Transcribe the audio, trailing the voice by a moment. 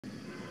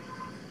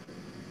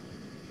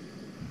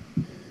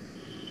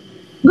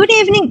Good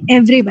evening,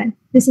 everyone.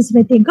 This is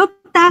Viti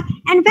Gupta,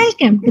 and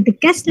welcome to the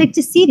Guest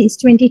Lecture Series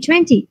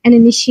 2020, an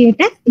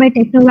initiative by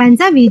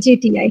Technovanza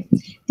VJTI.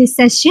 This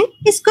session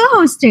is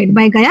co-hosted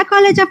by Gaya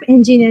College of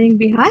Engineering,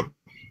 Bihar,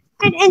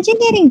 and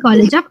Engineering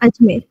College of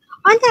Ajmer.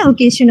 On the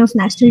occasion of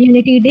National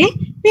Unity Day,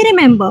 we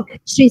remember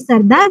Sri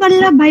Sardar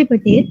Vallabhbhai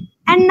Patel.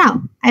 And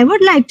now, I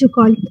would like to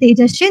call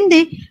Tejas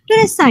Shinde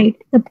to recite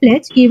the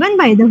pledge given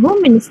by the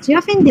Home Ministry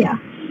of India.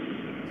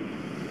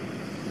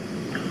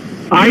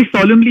 I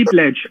solemnly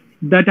pledge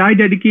that I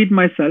dedicate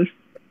myself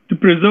to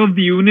preserve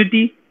the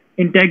unity,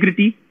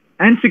 integrity,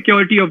 and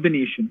security of the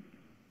nation,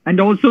 and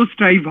also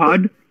strive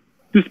hard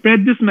to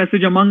spread this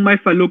message among my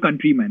fellow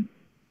countrymen.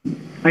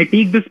 I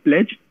take this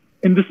pledge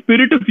in the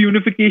spirit of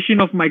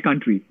unification of my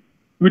country,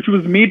 which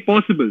was made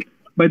possible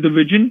by the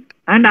vision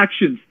and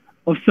actions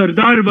of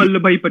Sardar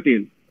Vallabhbhai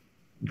Patel.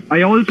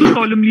 I also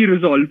solemnly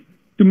resolve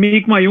to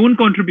make my own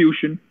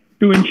contribution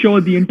to ensure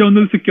the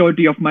internal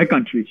security of my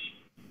country.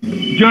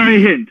 Jai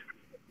Hind.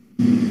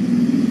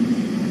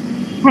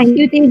 Thank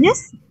you,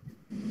 Tejas.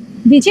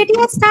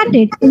 VJTI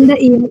started in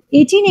the year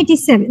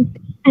 1887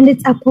 and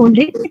it's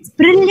upholding its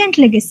brilliant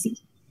legacy.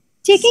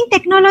 Taking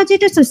technology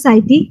to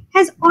society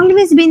has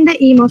always been the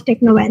aim of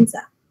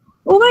Technovanza.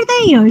 Over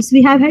the years,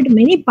 we have had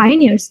many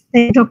pioneers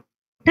like Dr.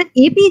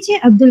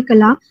 APJ Abdul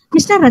Kalam,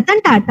 Mr.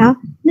 Ratan Tata,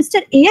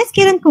 Mr. A.S.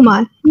 Kiran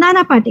Kumar,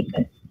 Nana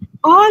Patekar.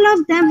 All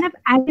of them have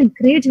added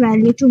great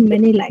value to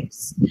many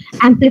lives.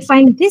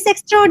 Amplifying this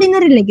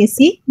extraordinary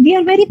legacy, we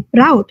are very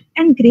proud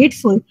and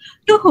grateful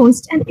to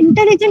host an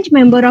intelligent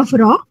member of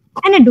RAW,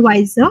 an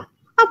advisor,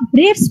 a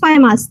brave spy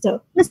master,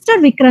 Mr.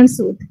 Vikram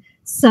Sood.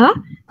 Sir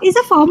is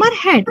a former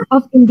head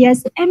of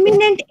India's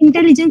eminent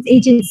intelligence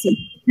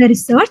agency, the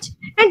Research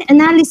and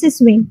Analysis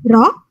Wing,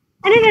 RAW,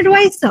 and an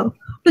advisor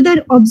to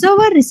the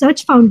Observer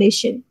Research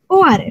Foundation,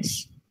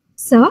 ORF.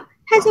 Sir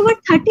has over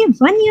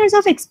 31 years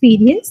of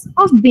experience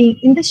of being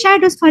in the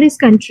shadows for his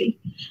country.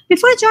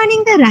 Before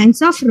joining the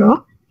ranks of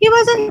RAW, he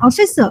was an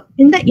officer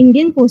in the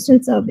Indian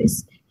Postal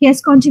Service. He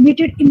has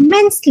contributed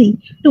immensely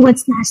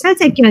towards national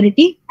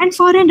security and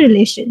foreign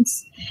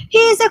relations. He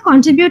is a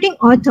contributing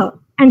author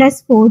and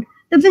has poured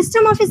the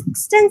wisdom of his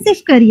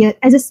extensive career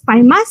as a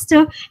spy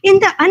master in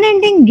the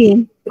Unending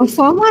Game, a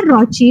former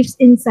RAW chief's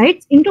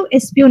insights into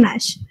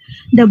espionage.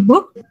 The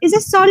book is a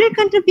solid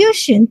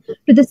contribution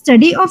to the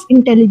study of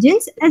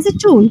intelligence as a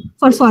tool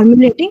for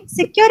formulating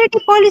security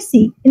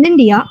policy in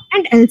India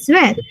and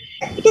elsewhere.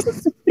 It is a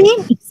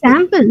supreme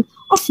example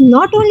of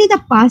not only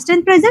the past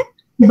and present,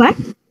 but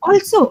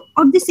also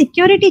of the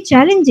security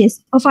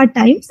challenges of our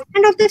times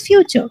and of the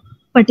future,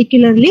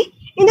 particularly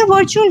in the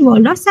virtual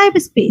world of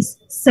cyberspace.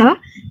 Sir,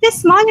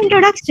 this small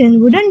introduction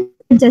wouldn't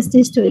do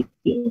justice to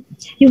you.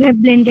 You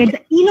have blended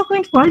the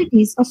eloquent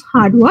qualities of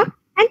hard work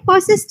and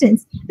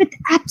persistence with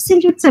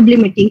absolute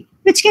sublimity,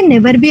 which can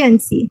never be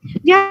unseen.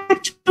 We are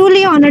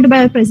truly honored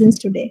by your presence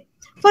today.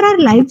 For our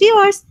live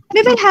viewers,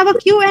 we will have a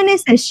Q&A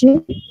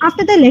session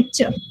after the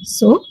lecture.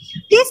 So,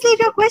 please leave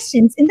your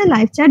questions in the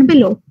live chat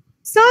below.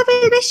 Sir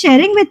will be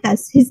sharing with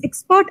us his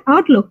expert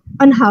outlook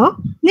on how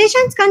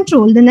nations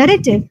control the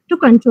narrative to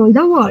control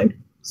the world.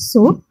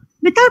 So,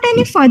 without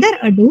any further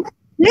ado,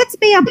 let's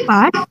be a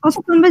part of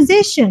a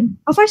conversation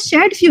of our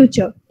shared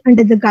future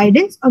under the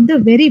guidance of the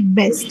very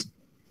best.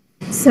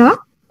 Sir,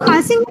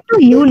 passing it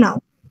to you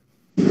now.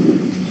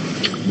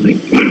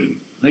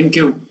 Thank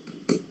you,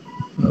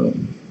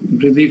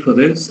 Prithvi, for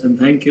this, and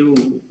thank you,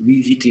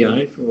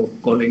 VJTI, for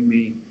calling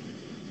me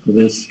for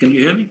this. Can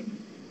you hear me?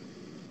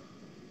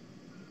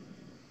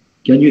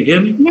 Can you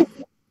hear me? Yes,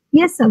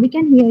 yes, sir, we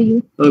can hear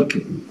you.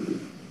 Okay.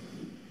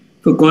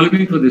 For calling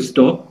me for this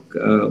talk.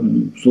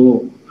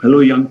 So, hello,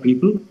 young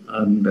people,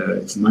 and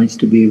it's nice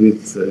to be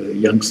with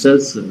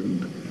youngsters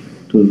and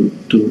to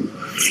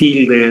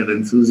feel their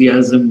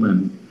enthusiasm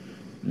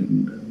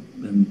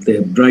and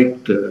their bright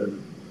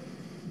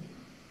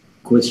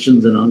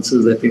questions and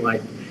answers that we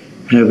might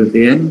have at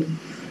the end.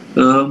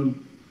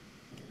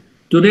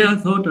 Today I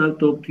thought I'll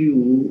talk to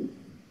you,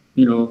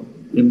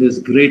 in this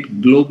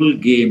great global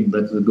game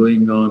that is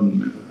going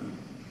on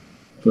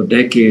for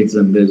decades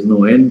and there's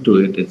no end to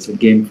it. It's a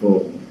game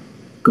for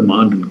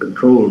command and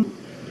control.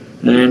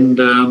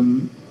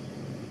 And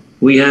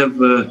we have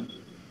a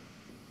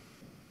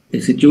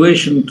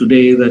situation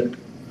today that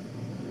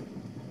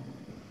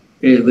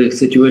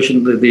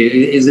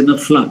is in a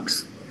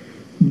flux.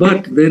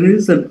 But there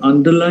is an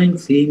underlying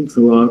theme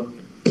throughout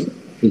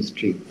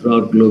history,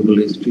 throughout global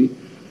history,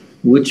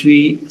 which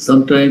we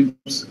sometimes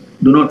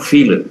do not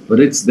feel it, but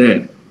it's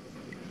there.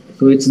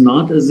 So it's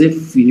not as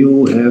if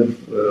you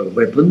have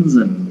weapons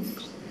and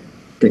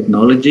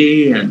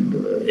technology and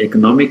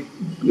economic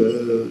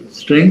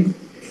strength,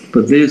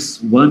 but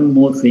there's one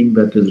more thing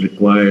that is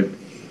required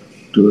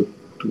to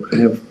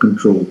have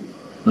control.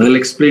 I'll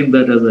explain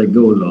that as I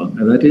go along,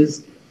 and that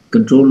is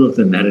control of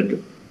the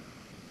narrative.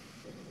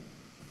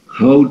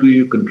 How do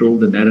you control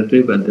the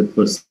narrative and the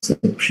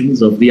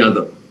perceptions of the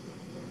other,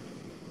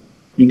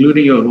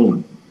 including your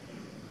own?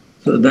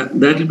 So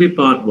that will be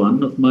part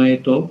one of my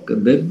talk,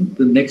 and then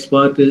the next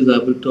part is I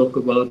will talk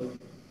about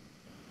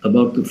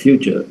the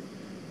future.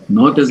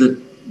 not as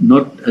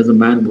a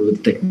man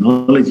with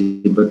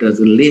technology, but as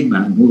a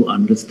layman who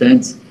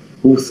understands,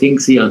 who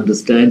thinks he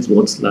understands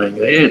what's lying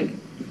ahead,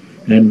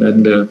 and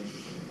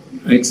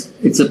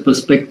it's a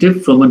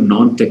perspective from a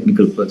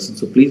non-technical person.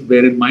 So please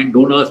bear in mind,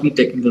 don't ask me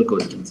technical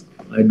questions.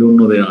 I don't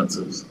know the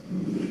answers.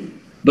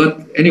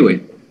 But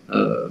anyway,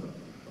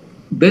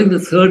 then the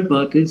third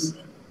part is,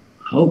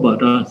 how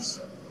about us?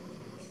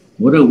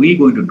 What are we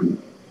going to do?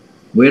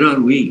 Where are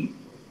we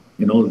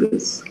in all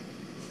this?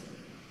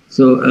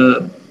 So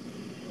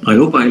I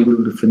hope I'll be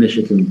able to finish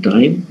it in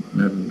time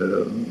and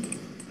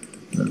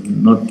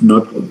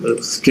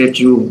not stretch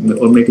you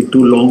or make it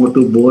too long or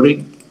too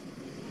boring.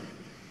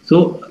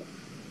 So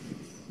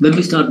let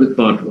me start with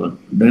part one.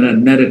 There are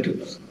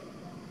narratives.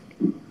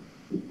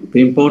 The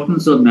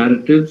importance of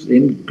narratives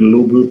in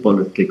global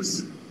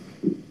politics,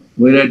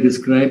 where I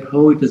describe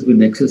how it has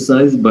been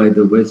exercised by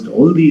the West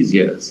all these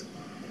years.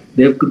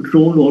 They have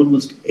controlled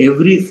almost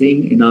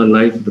everything in our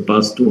lives in the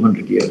past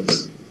 200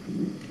 years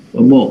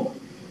or more.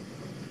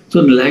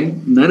 So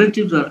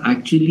narratives are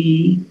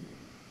actually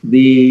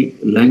the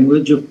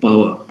language of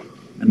power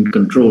and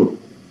control,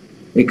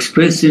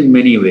 expressed in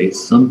many ways,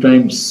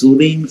 sometimes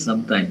soothing,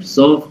 sometimes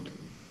soft,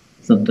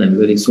 sometimes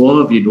very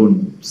suave, you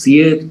don't see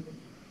it.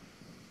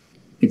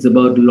 It's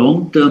about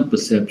long-term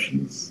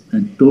perceptions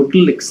and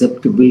total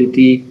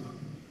acceptability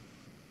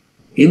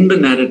in the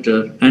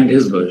narrator and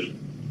his version.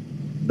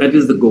 That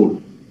is the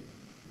goal.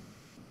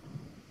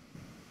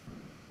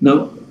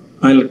 Now,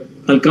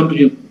 I'll come to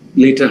you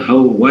later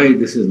why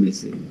this is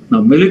necessary.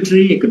 Now,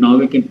 military,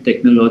 economic, and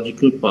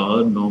technological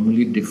power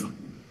normally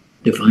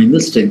define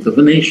the strength of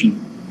a nation.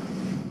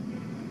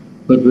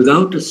 But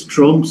without a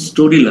strong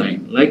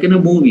storyline, like in a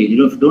movie, if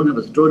you don't have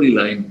a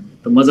storyline,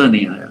 the maza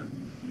nahi aaya.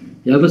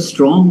 You have a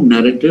strong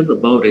narrative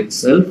about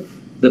itself,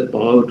 the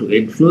power to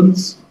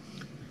influence,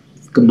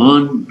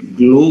 command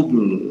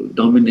global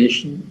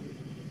domination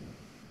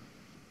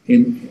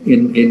in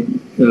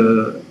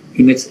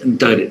its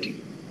entirety.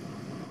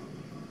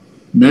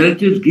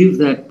 Narratives give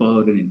that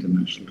power in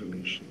international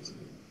relations.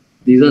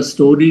 These are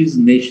stories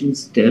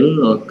nations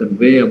tell or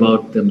convey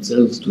about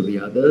themselves to the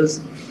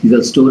others. These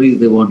are stories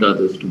they want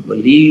others to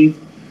believe.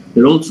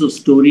 They're also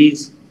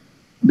stories,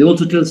 they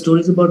also tell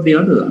stories about the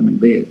other. I mean,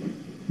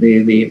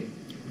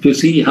 if you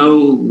see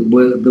how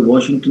the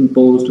Washington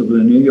Post or the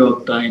New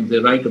York Times, they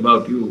write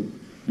about you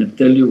and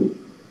tell you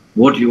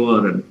what you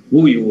are and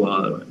who you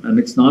are. And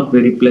it's not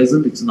very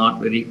pleasant, it's not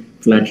very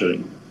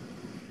flattering.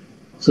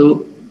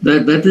 So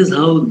that is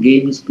how the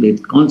game is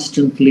played,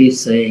 constantly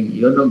saying,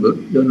 you're no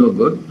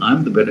good,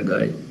 I'm the better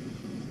guy.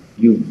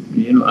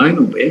 I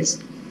know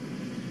best.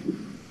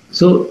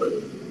 So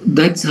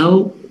that's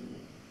how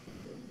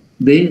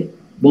they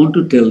want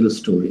to tell the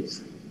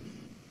stories.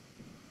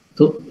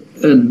 So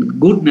a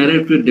good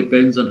narrative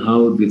depends on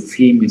how the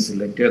theme is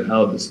selected,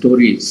 how the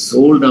story is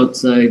sold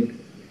outside.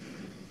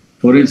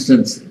 For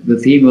instance, the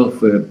theme of,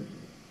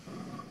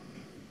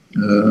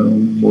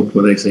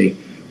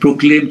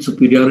 proclaimed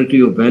superiority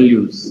of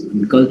values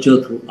and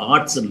culture through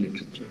arts and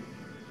literature.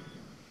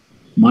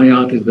 My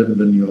art is better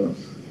than yours.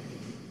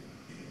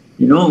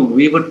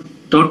 We were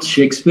taught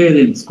Shakespeare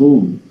in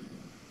school,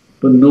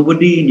 but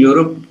nobody in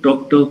Europe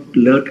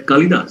learnt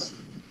Kalidas.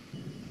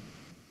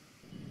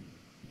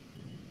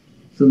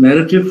 So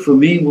narrative for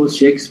me was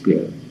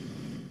Shakespeare,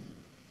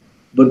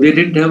 but they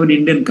didn't have an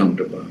Indian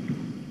counterpart.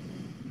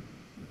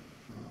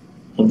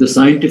 Of the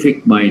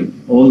scientific mind,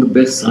 all the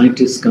best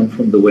scientists come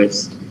from the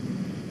West.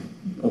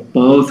 Of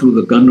power through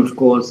the gun, of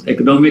course,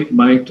 economic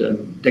might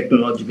and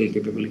technological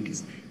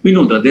capabilities. We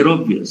know that, they're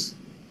obvious.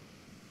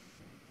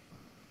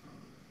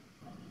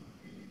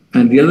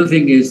 And the other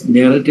thing is,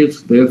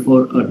 narratives,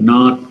 therefore, are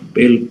not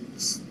built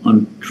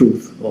on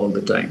truth all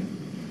the time.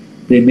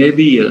 They may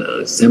be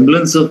a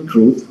semblance of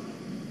truth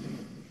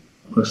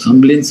or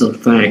semblance of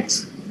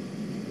facts,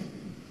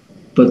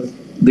 but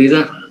these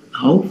are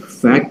how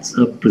facts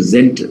are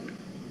presented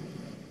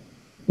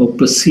or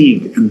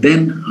perceived, and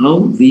then how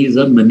these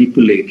are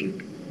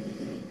manipulated.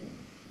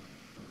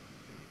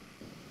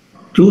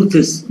 Truth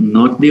is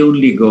not the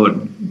only God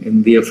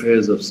in the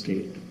affairs of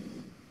state.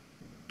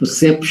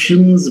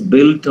 Perceptions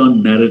built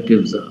on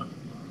narratives are.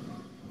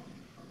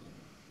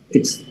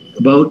 It's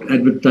about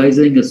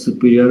advertising a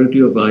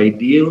superiority of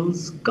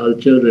ideals,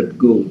 culture, and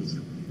goals.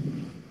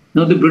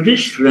 Now, the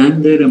British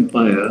ran their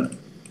empire,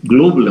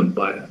 global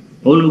empire,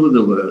 all over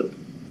the world,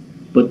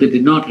 but they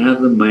did not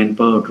have the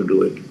manpower to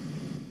do it.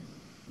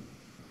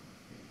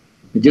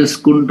 They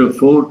just couldn't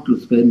afford to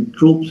send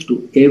troops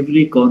to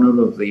every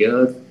corner of the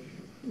earth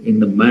in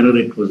the manner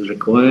it was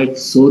required,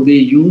 so they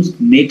used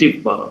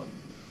native power.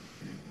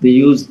 They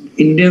used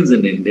Indians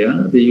in India,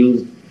 they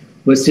used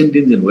West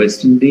Indians in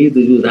West Indies,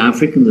 they used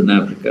Africans in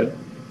Africa,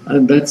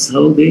 and that's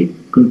how they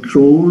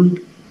controlled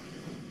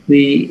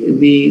with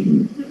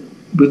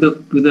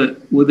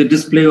the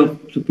display of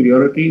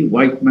superiority,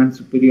 white man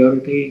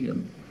superiority,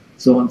 and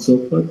so on and so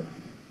forth.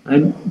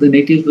 And the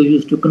natives were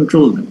used to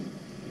control them.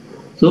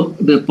 So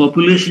the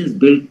population is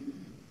built,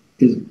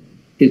 is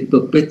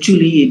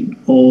perpetually in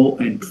awe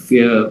and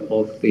fear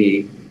of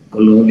the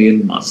colonial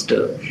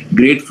master,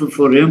 grateful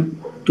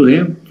to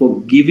him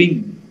for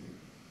giving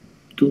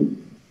to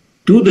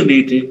the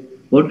native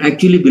what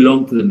actually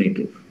belonged to the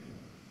native,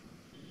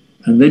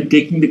 and then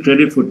taking the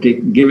credit for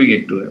giving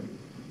it to him.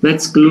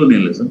 That's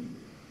colonialism.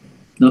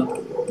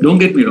 Now, don't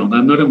get me wrong,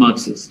 I'm not a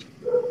Marxist,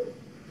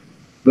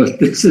 but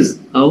this is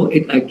how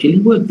it actually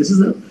worked. This is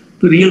how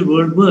the real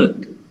world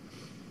worked.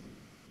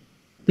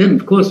 Then,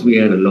 of course, we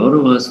had a lot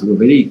of us who were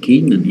very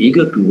keen and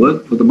eager to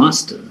work for the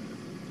master.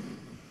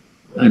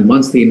 And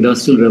once the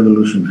Industrial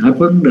Revolution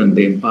happened and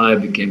the empire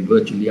became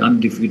virtually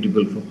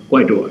undefeatable for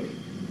quite a while,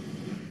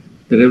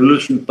 the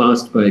revolution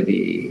passed by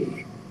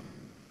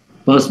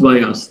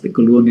us, the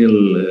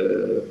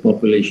colonial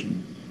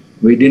population.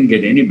 We didn't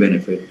get any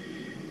benefit,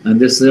 and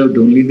they served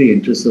only the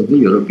interests of the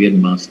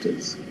European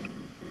masters.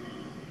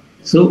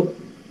 So,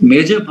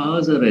 major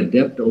powers are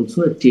adept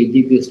also at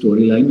changing their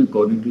storyline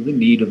according to the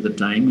need of the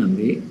time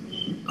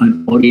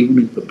or even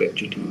in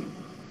perpetuity.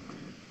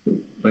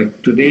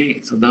 Like today,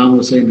 Saddam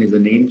Hussein is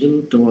an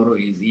angel, tomorrow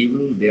he is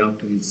evil, day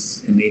after he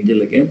is an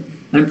angel again,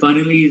 and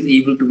finally he is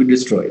evil to be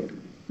destroyed.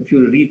 If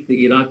you read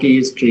the Iraqi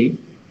history,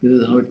 this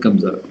is how it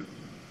comes out.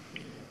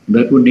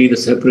 That would need a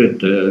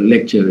separate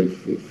lecture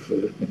if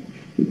you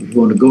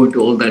want to go into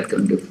all that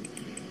kind of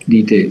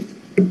detail.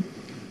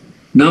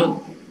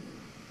 Now,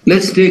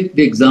 let's take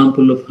the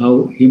example of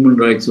how human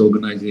rights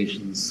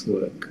organizations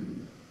work,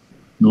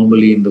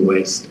 normally in the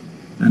West,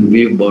 and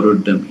we've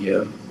borrowed them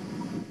here.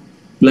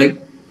 Like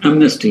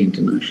Amnesty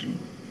International,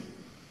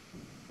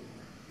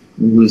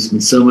 who is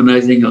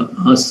sermonizing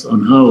us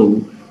on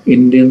how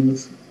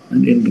Indians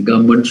and in the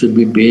government should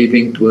be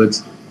behaving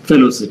towards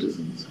fellow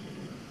citizens.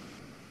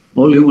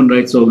 All human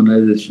rights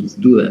organizations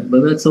do that,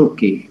 but that's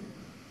okay.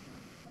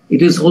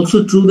 It is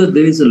also true that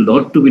there is a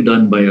lot to be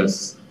done by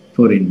us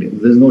for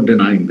Indians. There's no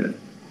denying that.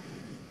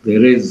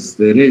 There is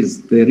a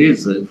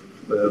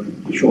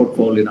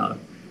shortfall in our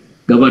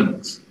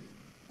governance.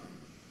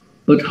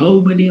 But how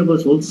many of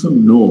us also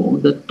know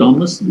that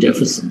Thomas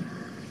Jefferson,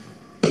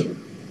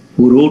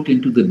 who wrote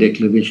into the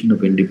Declaration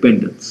of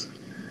Independence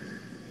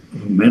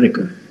of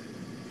America,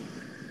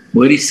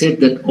 where he said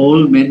that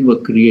all men were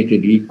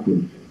created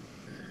equal,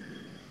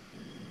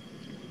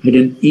 had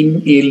an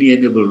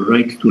inalienable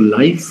right to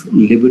life,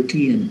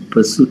 liberty, and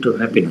pursuit of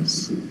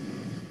happiness,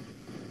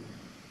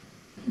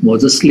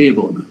 was a slave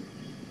owner.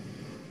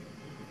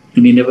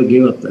 And he never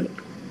gave up that.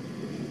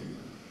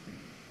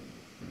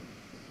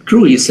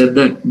 True, he said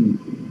that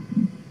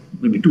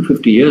maybe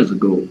 250 years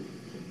ago.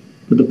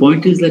 But the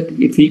point is that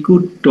if he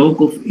could talk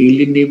of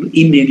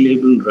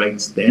inalienable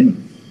rights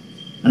then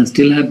and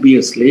still be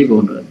a slave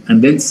owner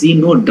and then see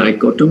no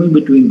dichotomy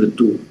between the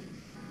two,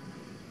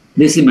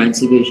 this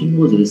emancipation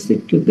was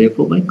restricted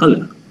therefore by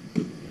color.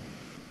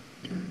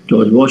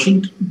 George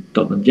Washington,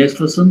 Thomas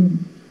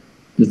Jefferson,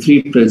 the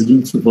three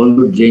presidents who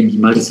followed, James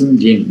Madison,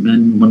 James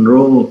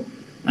Monroe,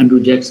 Andrew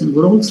Jackson,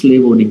 were all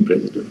slave-owning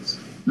presidents.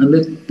 And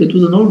that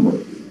was normal.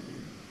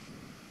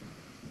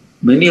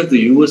 Many of the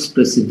US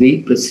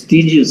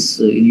prestigious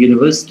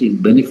universities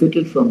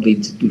benefited from the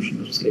institution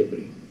of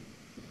slavery.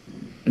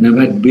 And have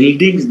had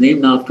buildings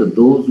named after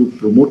those who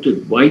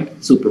promoted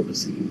white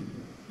supremacy.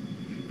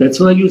 That's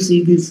why you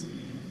see these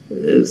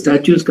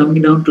statues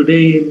coming down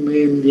today in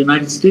the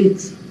United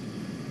States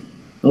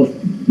of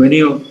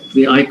many of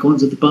the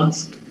icons of the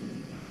past.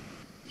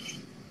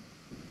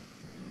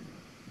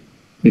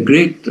 The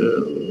great,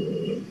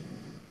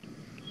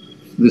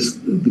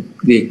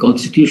 the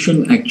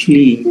Constitution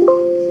actually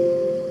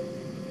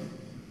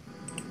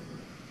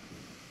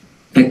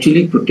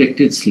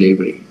protected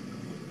slavery,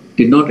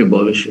 did not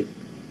abolish it.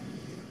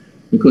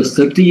 Because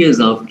 30 years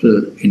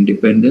after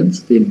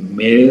independence, they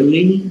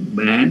merely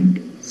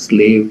banned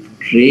slave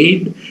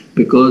trade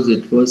because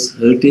it was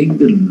hurting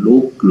the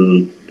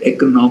local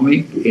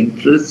economic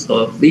interests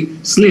of the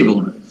slave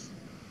owners,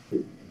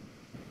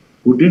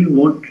 who didn't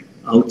want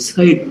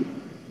outside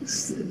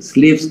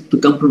slaves to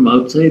come from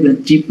outside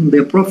and cheapen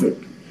their profit.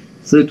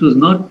 So it was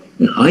not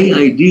a high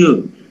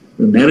ideal.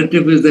 The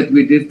narrative is that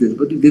we did this,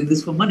 but we did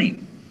this for money.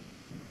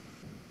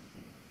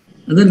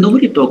 And then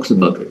nobody talks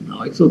about it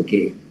now. It's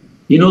okay.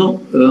 You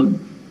know,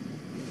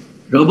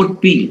 Robert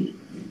Peel,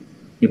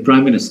 a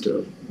Prime Minister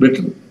of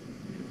Britain,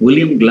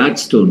 William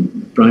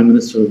Gladstone, Prime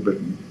Minister of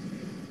Britain,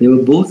 they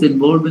were both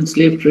involved in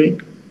slave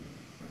trade.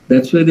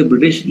 That's where the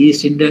British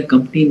East India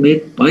Company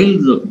made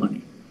piles of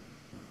money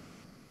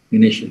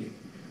initially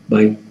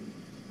by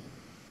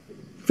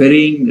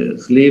ferrying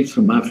slaves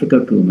from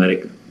Africa to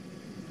America.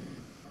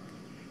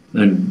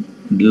 And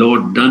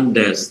Lord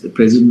Dundas, the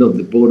president of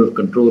the Board of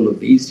Control of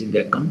the East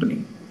India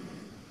Company,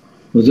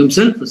 was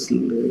himself a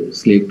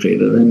slave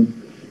trader, and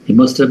he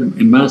must have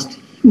amassed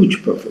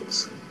huge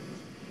profits.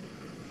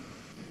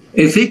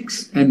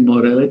 Ethics and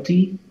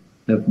morality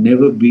have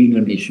never been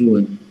an issue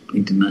in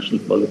international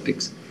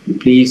politics.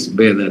 Please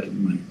bear that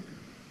in mind.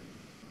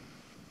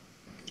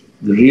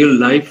 The real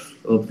life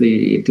of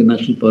the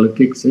international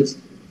politics is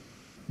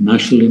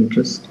national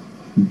interest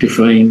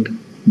defined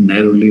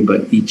narrowly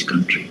by each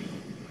country.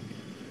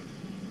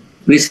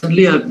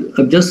 Recently,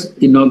 I've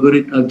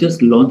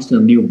just launched a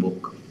new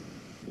book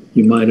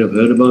You might have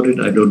heard about it,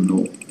 I don't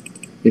know.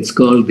 It's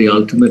called the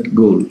ultimate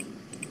goal.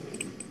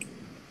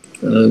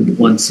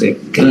 One sec.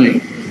 Can I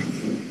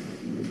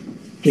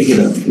take it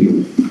up for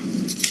you?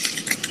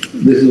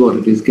 This is what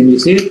it is. Can you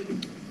see it?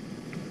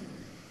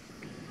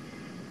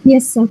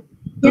 Yes, sir.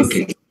 Yes.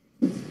 Okay.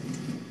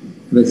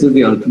 This is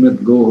the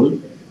ultimate goal.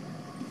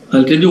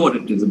 I'll tell you what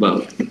it is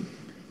about.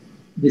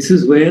 This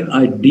is where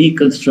I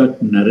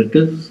deconstruct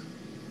narratives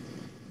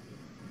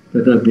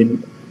that have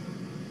been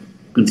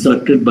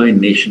constructed by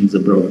nations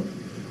abroad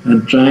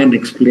and try and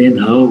explain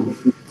how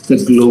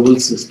the global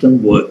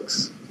system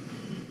works.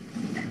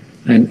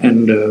 And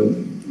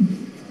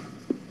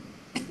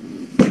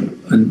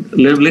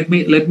let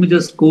me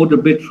just quote a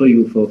bit for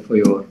you for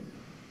your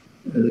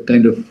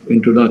kind of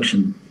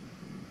introduction.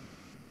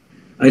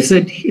 I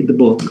said in the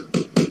book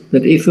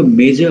that if a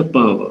major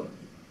power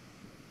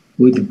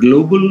with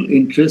global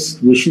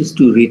interest wishes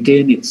to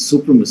retain its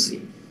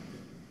supremacy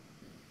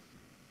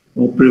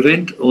or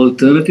prevent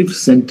alternative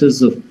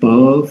centers of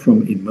power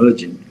from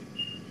emerging,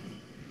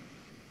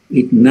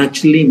 it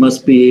naturally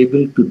must be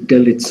able to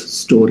tell its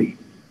story.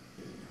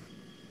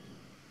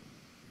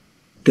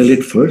 Tell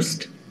it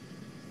first,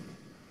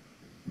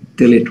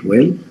 tell it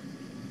well,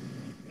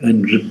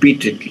 and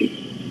repeatedly,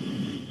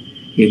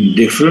 in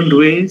different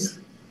ways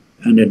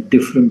and at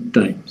different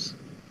times.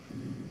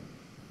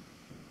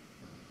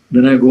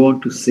 Then I go on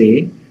to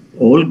say,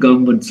 all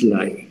governments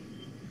lie,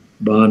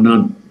 bar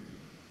none,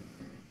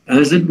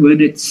 as and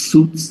when it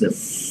suits them.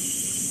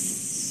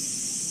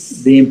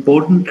 The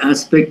important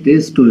aspect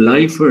is to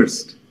lie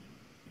first.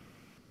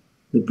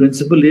 The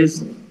principle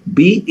is,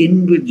 be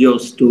in with your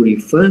story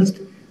first,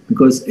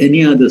 because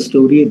any other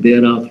story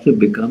thereafter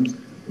becomes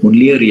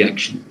only a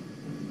reaction.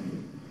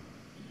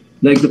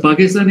 Like the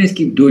Pakistanis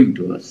keep doing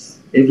to us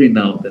every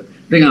now and then.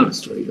 Bring out a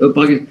story. Oh,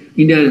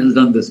 India has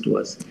done this to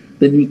us.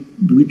 Then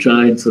we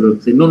try and sort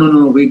of say, no,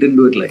 we didn't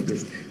do it like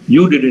this.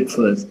 You did it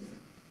first.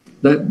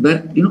 But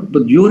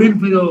you're in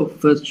for your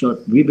first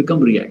shot. We become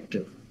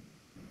reactive.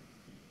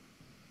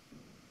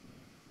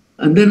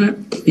 And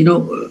then,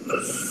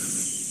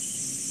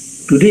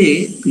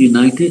 today the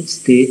United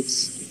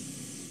States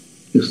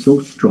is so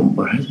strong,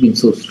 or has been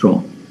so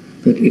strong,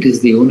 that it is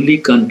the only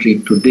country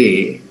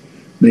today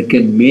that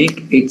can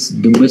make its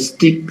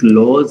domestic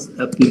laws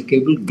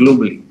applicable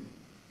globally.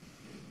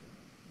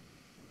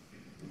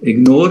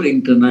 Ignore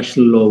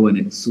international law when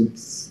it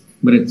suits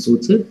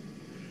it,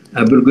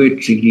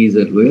 abrogate treaties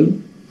at will,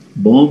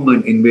 bomb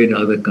and invade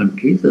other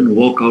countries, and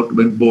walk out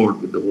when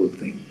bored with the whole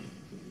thing.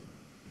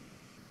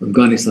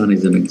 Afghanistan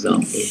is an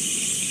example.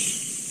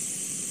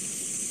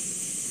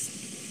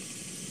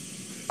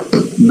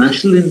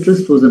 National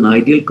interest was an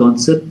ideal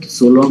concept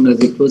so long as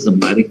it was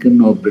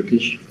American or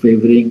British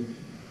favoring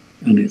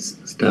an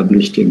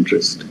established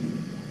interest.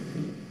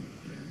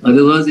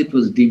 Otherwise, it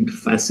was deemed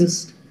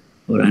fascist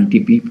or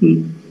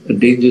anti-people, a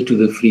danger to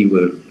the free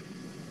world.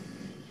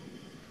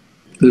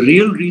 The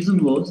real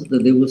reason was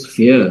that there was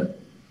fear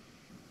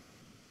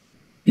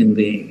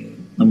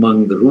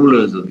among the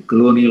rulers, or the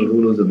colonial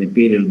rulers and the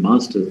imperial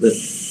masters, that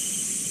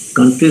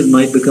countries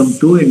might become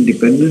too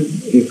independent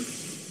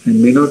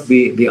and may not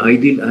be the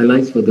ideal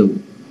allies of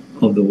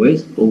the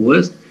West, or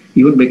worse,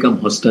 even become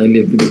hostile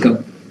if they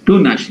become too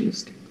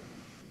nationalistic.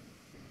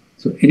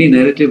 So any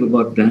narrative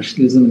about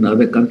nationalism in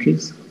other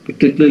countries,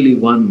 particularly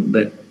one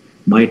that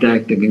might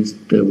act against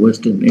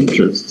Western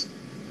interests,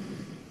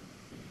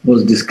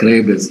 was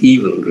described as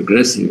evil,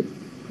 regressive,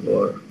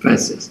 or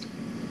fascist.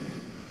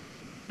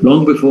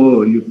 Long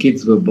before you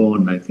kids were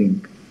born, I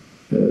think,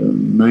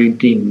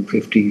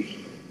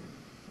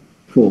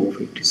 1954,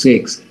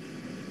 56,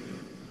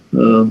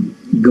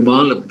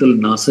 Gamal Abdel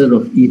Nasser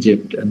of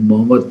Egypt and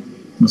Mohammad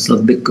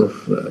Mossadegh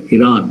of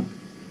Iran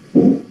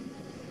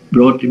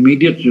brought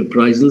immediate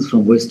reprisals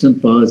from Western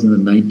powers in the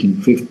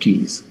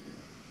 1950s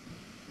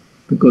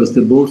because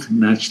they both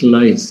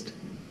nationalized.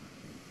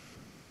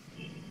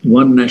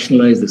 One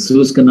nationalized the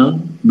Suez Canal,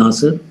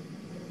 Nasser,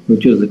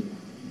 which was a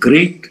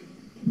great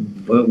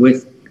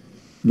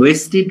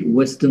vested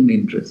Western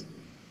interest.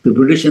 The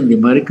British and the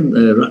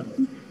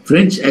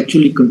French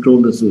actually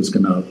controlled the Suez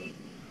Canal,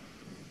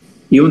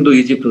 even though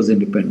Egypt was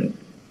independent.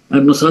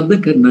 And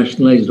Mossadegh had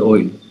nationalized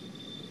oil.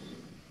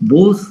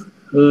 Both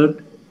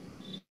hurt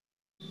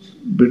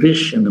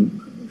British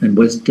and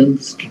Western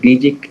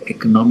strategic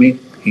economic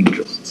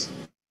interests.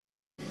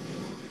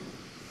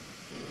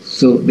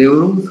 So they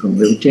were overthrown,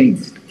 they were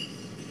changed.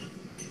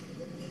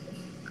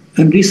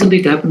 And recently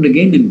it happened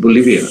again in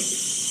Bolivia.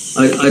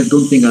 I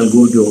don't think I'll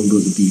go into all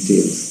those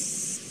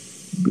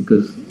details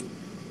because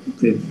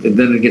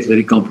then it gets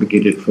very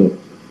complicated for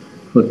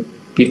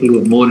people who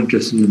are more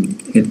interested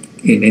in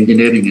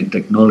engineering and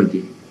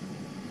technology.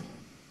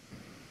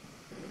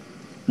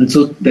 And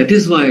so that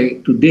is why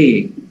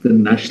today the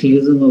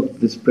nationalism of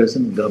this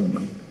present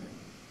government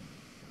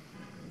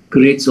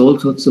creates all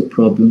sorts of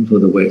problems for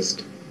the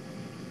West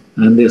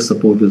and their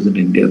supporters in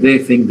India. They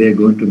think they're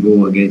going to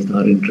go against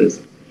our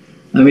interests.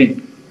 I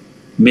mean,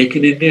 Make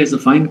in India is a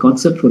fine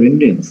concept for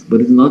Indians,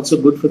 but it's not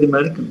so good for the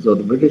Americans or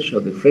the British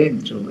or the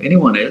French or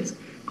anyone else,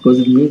 because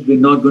it means we're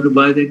not going to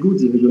buy their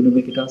goods if we're going to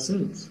make it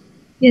ourselves.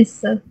 Yes,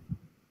 sir.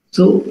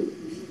 So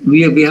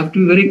we have to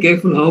be very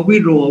careful how we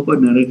draw up a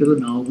narrative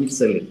and how we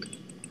sell it.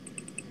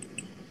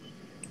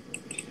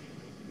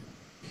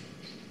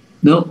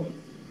 Now,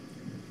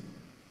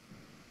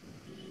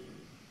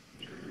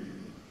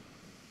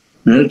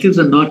 narratives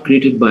are not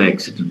created by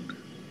accident.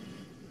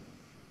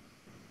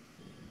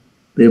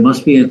 There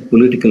must be a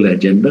political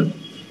agenda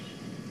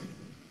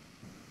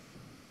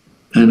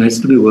and has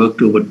to be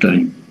worked over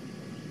time.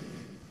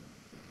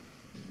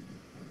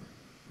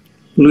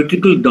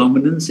 Political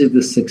dominance is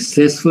the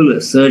successful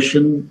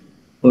assertion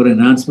or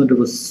enhancement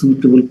of a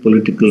suitable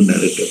political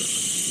narrative.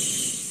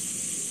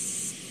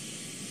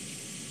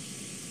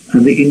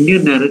 And the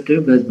Indian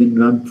narrative has been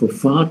run for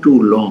far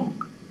too long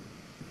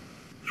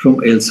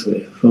from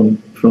elsewhere, from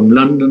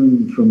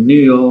London, from New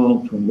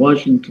York, from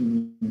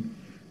Washington,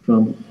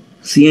 from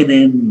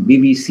CNN,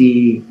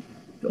 BBC,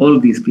 all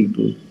these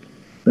people.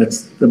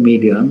 That's the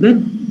media, and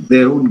then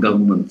their own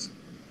governments.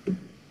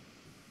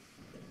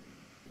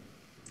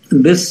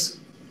 And this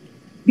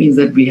means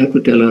that we have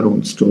to tell our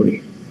own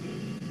story.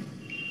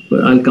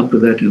 But I'll come to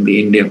that in the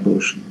India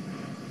portion.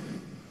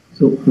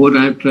 So what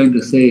I'm trying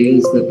to say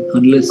is that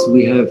unless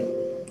we have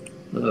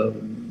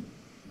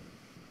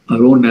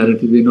our own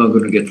narrative, we're not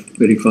going to get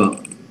very far.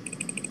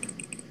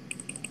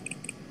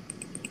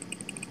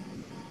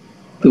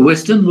 The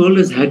Western world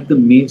has had the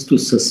means to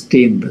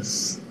sustain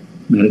this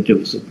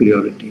narrative of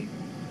superiority.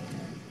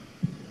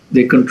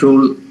 They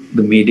control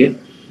the media,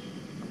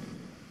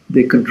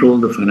 they control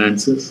the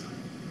finances,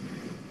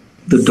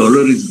 the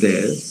dollar is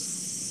theirs,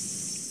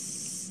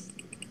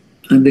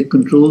 and they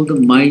control the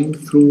mind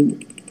through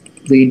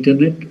the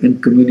internet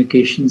and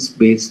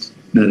communications-based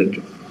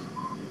narrative.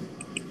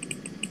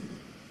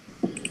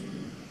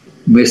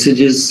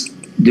 Messages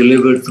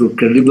delivered through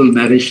credible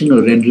narration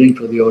or rendering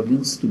for the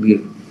audience to be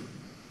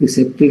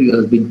receptive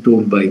as being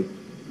told by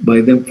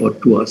them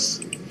to us.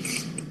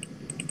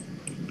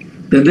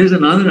 Then there's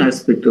another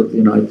aspect of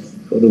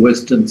the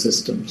Western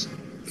systems.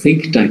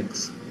 Think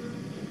tanks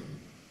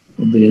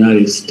in the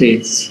United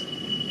States,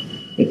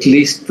 at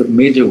least the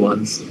major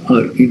ones,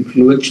 are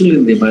influential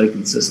in the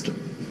American system.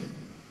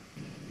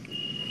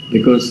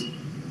 Because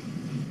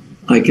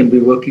I can be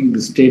working in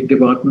the State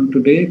Department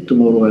today,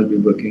 tomorrow I'll be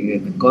working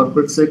in the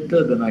corporate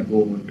sector, then I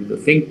go into the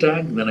think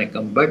tank, then I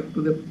come back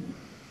to the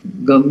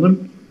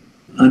government,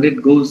 and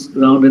it goes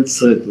round in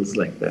circles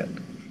like that.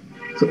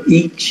 So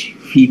each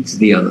feeds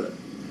the other.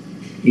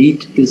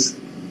 Each is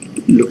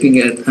looking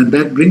at, and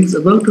that brings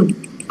about a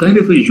kind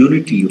of a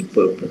unity of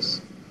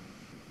purpose.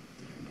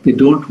 They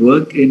don't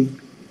work in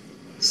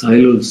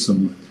silos so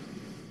much.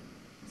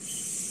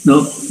 Now,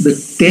 the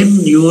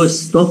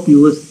 10 top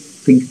US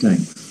think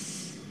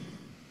tanks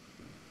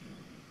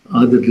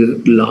are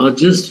the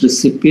largest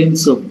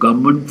recipients of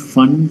government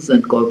funds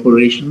and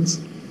corporations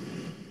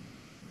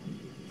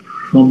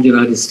from the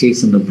United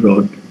States and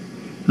abroad.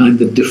 And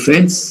the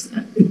defense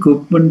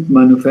equipment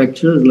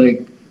manufacturers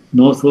like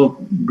Northrop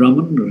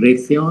Grumman,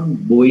 Raytheon,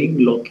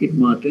 Boeing, Lockheed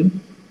Martin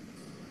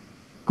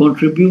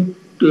contribute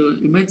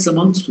immense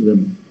amounts to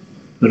them.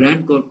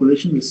 Rand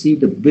Corporation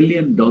received $1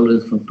 billion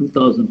from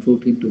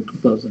 2014 to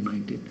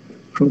 2019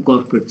 from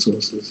corporate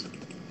sources.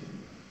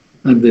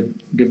 And the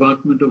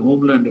Department of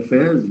Homeland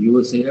Affairs,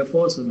 US Air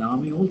Force and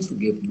Army also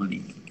gave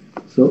money.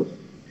 So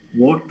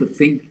what the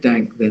think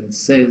tank then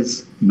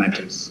says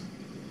matters.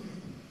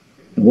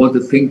 And what the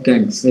think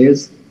tank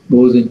says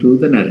goes into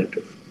the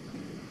narrative.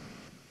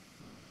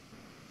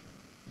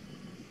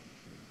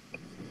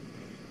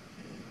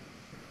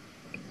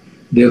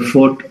 They have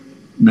fought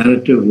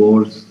narrative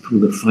wars through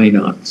the fine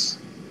arts,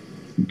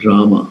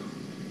 drama,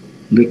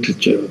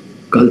 literature,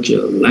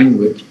 culture,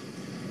 language,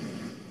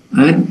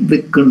 and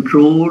the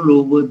control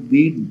over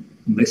the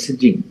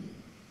messaging,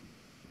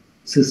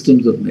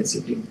 systems of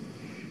messaging,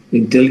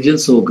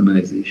 intelligence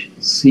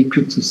organizations,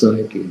 secret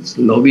societies,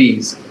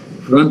 lobbies,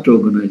 front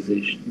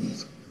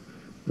organizations,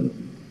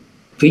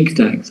 think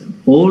tanks, and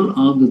all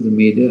arms of the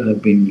media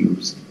have been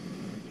used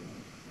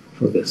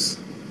for this.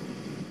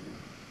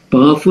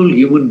 Powerful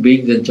human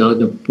beings in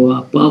charge of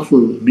powerful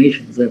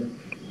nations have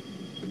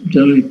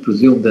generally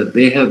presumed that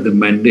they have the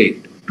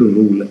mandate to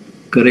rule and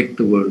correct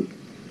the world.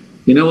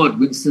 You know what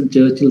Winston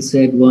Churchill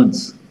said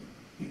once?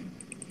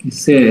 He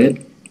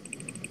said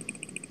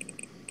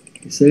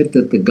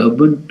that the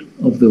government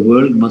of the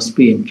world must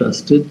be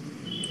entrusted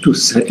to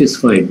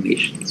satisfied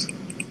nations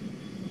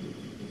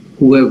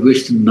who have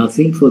wished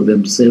nothing for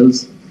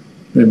themselves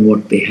than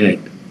what they had.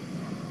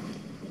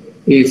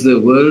 If the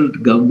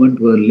world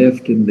government were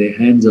left in the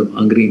hands of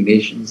hungry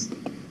nations,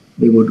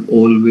 there would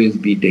always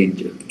be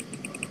danger.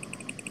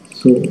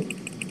 So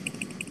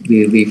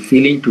the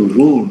feeling to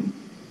rule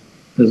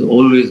has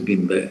always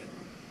been there.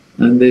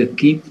 And they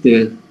keep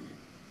their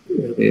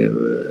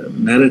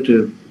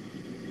narrative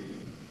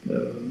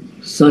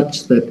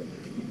such that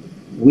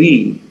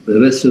we, the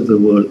rest of the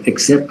world,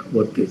 accept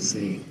what they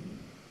say.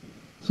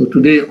 So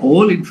today,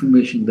 all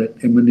information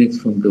that emanates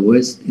from the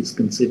West is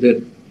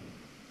considered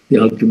the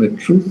ultimate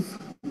truth,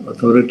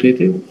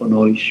 authoritative on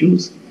all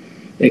issues,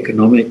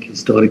 economic,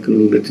 historical,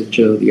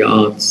 literature, the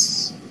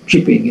arts,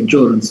 shipping,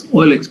 insurance,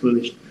 oil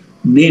exploration,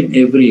 name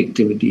every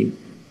activity.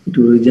 It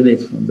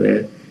originates from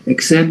there,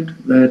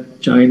 except that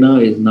China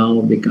is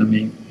now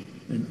becoming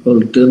an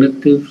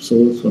alternative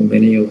source for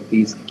many of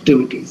these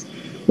activities.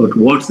 But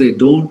what they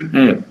don't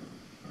have,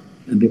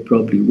 and they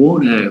probably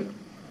won't have,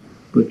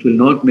 which will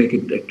not make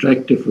it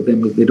attractive for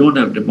them, if they don't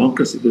have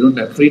democracy, they don't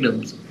have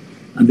freedoms,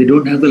 and they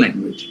don't have the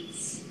language.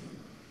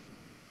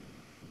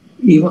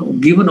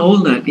 Even given all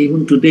that,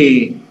 even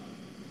today,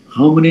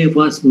 how many of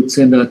us would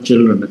send our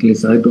children, at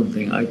least I don't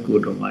think I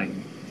could or my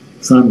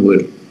son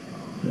will,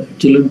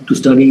 children to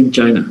study in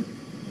China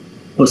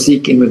or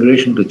seek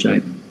immigration to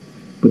China?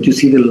 But you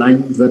see the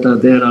lines that are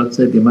there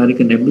outside the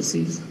American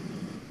embassies,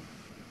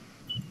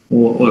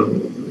 or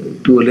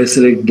to a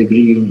lesser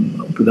degree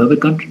with other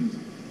countries.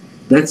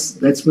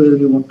 That's where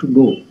we want to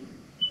go.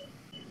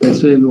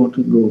 That's where we want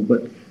to go.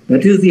 But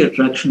that is the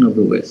attraction of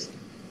the West.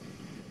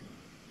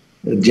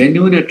 The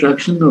genuine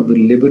attraction of the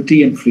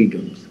liberty and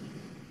freedoms.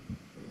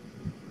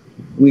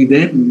 We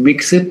then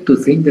mix it to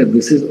think that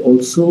this is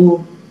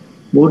also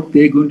what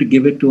they're going to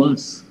give it to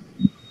us.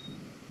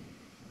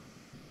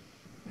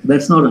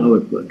 That's not how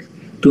it works.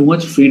 Too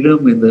much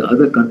freedom in the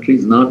other country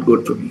is not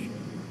good for me.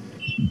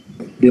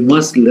 They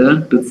must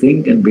learn to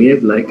think and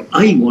behave like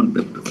I want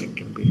them to think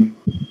and behave.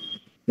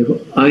 Therefore,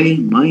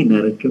 my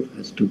narrative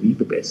has to be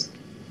the best.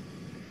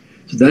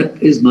 So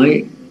that is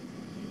my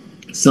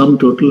sum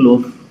total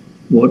of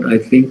what I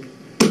think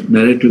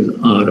narratives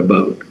are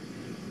about.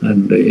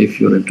 And if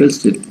you're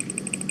interested,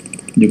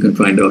 you can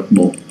find out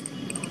more.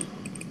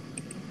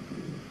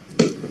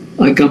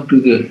 I come to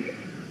the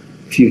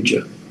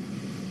future.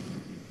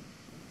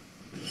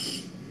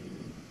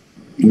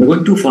 Am I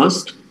going too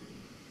fast?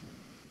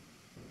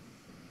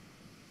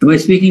 Am I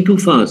speaking too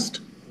fast?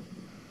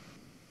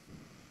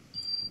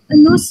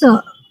 No,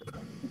 sir.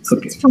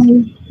 Okay. It's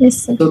fine. Yes,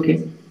 sir.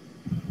 Okay.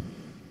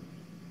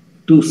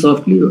 Too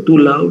softly or too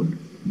loud?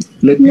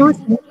 No,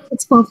 sir.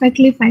 It's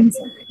perfectly fine,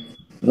 sir.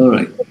 All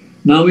right.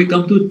 Now we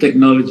come to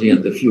technology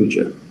and the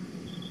future.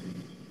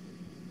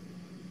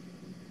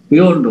 We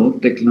all know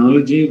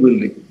technology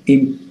will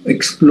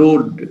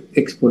explode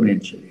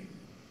exponentially.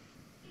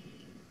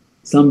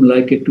 Some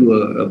like it to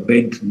a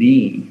bent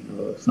knee,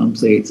 or some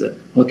say it's a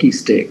hockey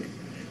stick.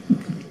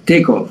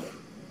 Take off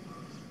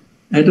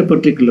at a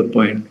particular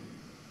point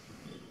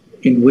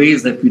in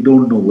ways that we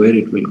don't know where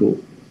it will go.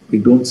 We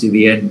don't see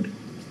the end.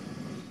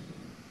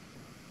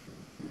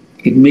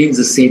 It means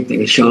the same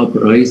thing, a sharp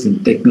rise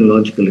in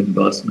technological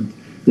advancement.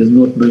 There's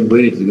no knowing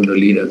where it's going to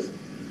lead us.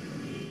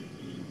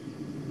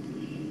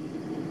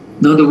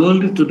 Now the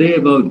world is today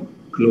about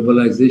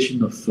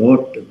globalization of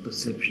thought and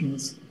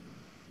perceptions,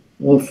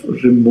 of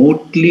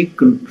remotely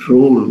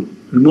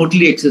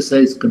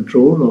exercised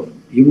control of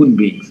human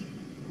beings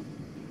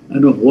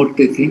and of what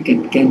they think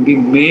and can be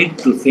made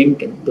to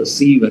think and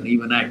perceive and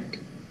even act.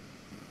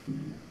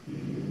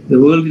 The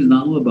world is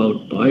now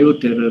about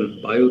bioterror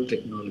and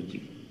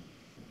biotechnology.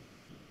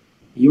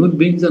 Human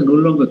beings are no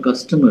longer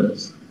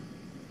customers.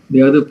 They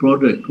are the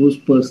product whose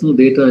personal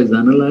data is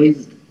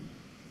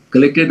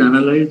collected,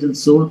 analyzed, and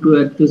sold to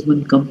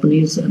advertisement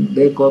companies and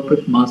their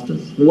corporate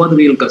masters, who are the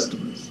real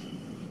customers.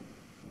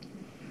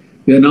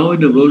 We are now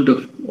in a world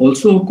of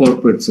also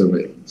corporate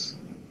surveillance,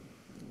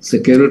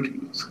 security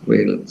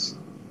surveillance,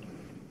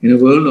 in a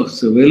world of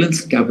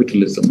surveillance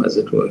capitalism, as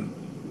it were.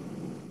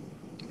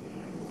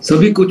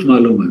 Sabhi kuch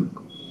malum hai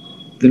unko.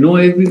 They know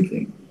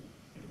everything.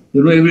 They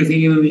know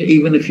everything,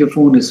 even if your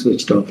phone is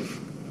switched off.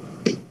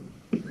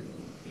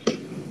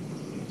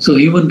 So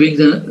human beings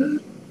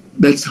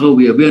that's how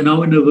we are. We are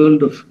now in a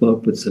world of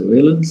corporate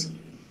surveillance.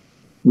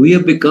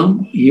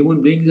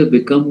 Human beings have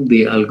become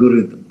the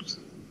algorithms.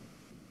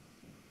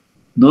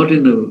 Not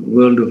in a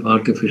world of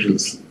artificial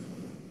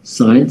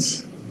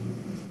science,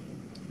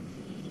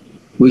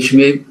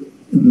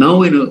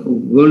 now in a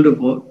world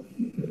of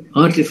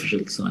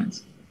artificial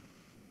science,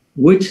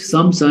 which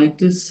some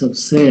scientists have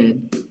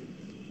said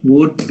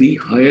would be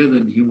higher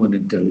than human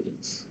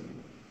intelligence.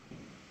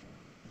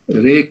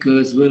 Ray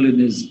Kurzweil, in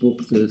his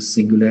book The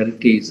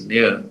Singularity is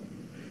Near,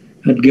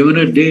 had given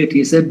a date.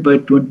 He said by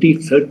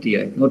 2050,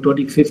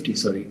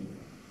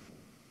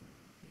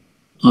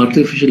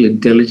 artificial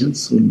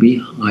intelligence will be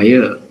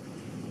higher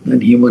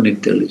than human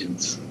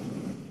intelligence.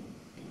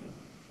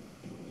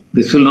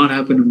 This will not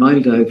happen in my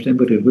lifetime,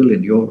 but it will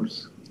in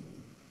yours.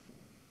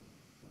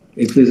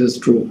 If this is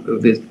true,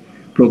 if this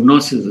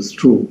prognosis is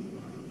true.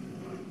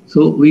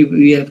 So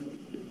we have,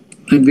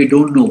 and we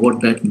don't know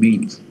what that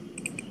means.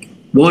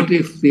 What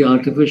if the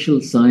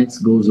artificial science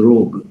goes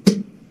rogue?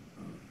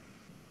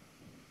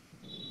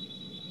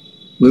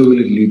 Where will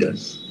it lead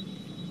us?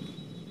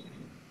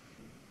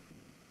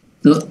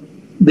 Now,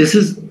 this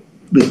is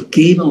the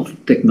game of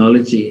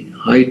technology,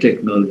 high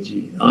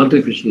technology,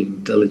 artificial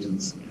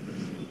intelligence,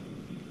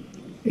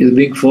 is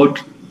being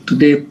fought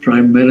today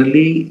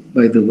primarily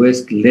by the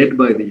West, led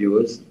by the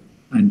US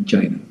and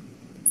China.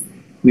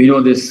 We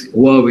know this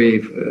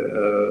Huawei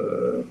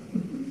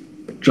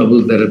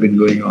troubles that have been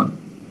going on.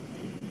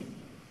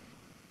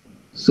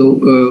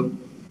 So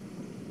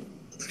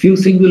Few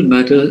things will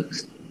matter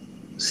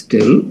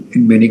still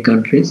in many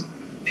countries.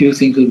 Few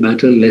things will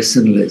matter less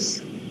and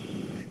less.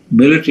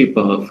 Military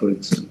power, for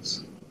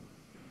instance.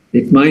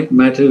 It might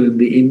matter in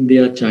the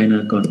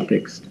India-China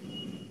context.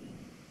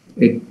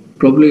 It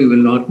probably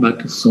will not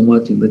matter so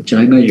much in the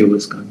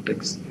China-US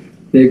context.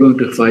 They're going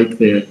to fight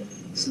their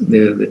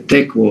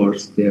tech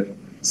wars, their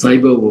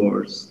cyber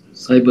wars,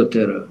 cyber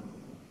terror.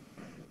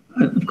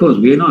 And of course,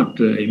 we're not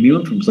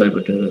immune from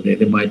cyber terror.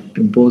 They might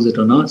impose it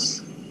on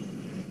us.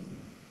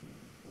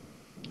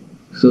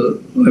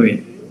 So, I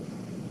mean,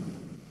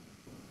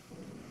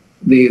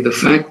 the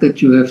fact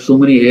that you have so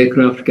many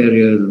aircraft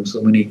carriers and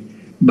so many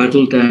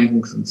battle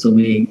tanks and so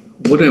many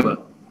whatever,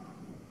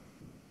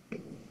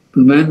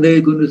 the man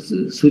they're going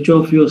to switch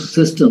off your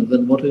system,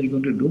 then what are you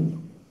going to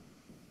do?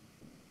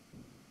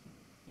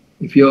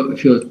 If you're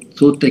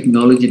so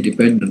technology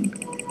dependent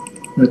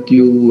that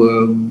you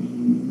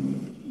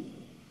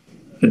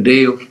a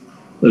day of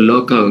a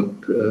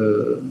lockout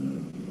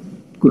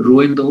could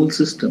ruin the whole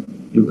system.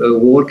 A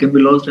war can be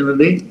lost in a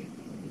day.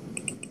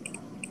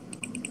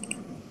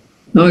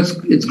 Now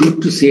it's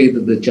good to say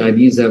that the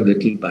Chinese have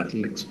little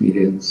battle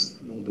experience,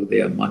 although they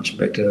are much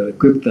better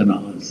equipped than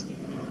ours.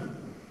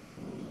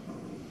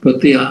 But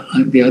the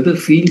other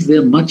fields, they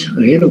are much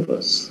ahead of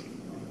us.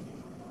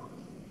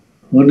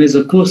 One is,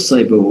 of course,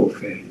 cyber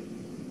warfare.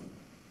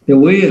 They're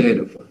way ahead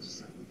of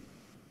us.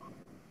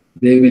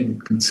 They've been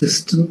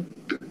consistent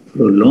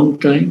for a long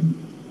time.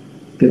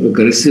 They've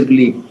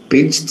aggressively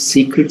pinched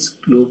secrets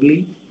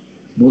globally,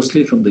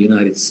 mostly from the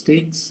United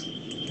States.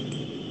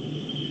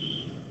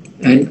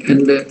 And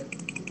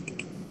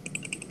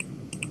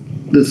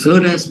the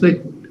third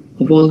aspect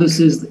of all this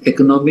is the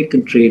economic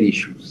and trade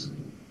issues.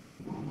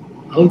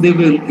 How they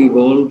will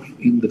evolve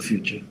in the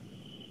future.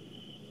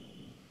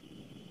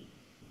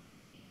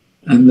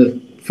 And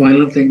the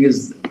final thing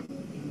is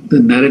the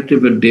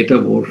narrative and data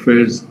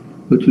warfares,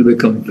 which will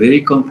become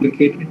very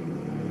complicated,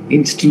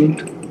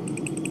 instant.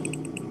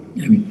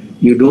 I mean,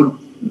 you don't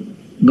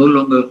no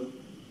longer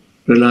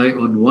rely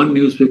on one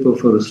newspaper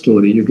for a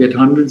story. You get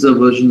hundreds of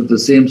versions of the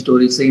same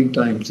story, same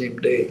time, same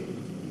day.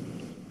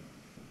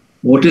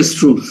 What is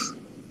truth?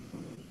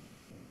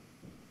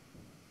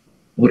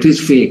 What is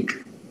fake?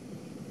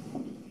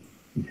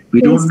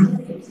 We don't know.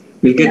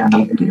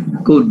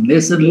 We'll go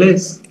less and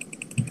less.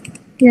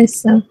 Yes,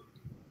 sir.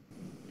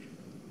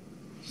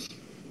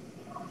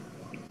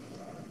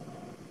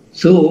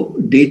 So,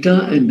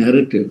 data and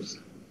narratives,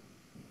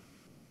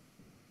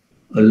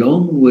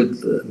 along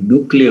with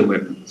nuclear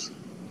weapons,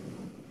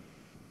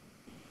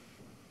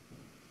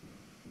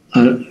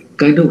 are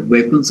kind of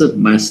weapons of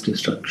mass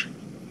destruction.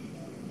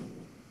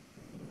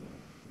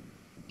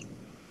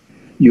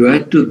 You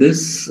add to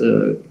this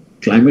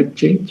climate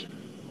change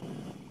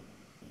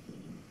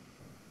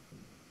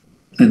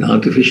and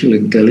artificial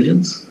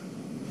intelligence,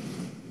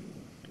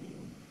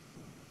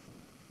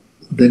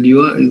 then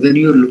you are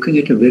looking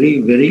at a very,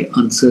 very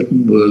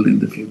uncertain world in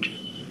the future.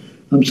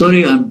 I'm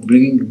sorry I'm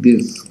bringing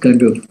these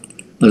kind of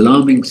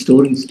alarming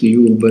stories to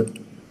you, but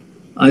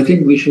I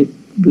think we should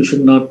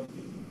not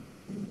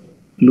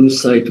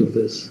lose sight of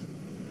this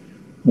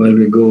while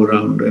we go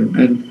around,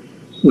 and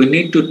we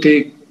need to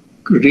take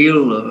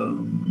real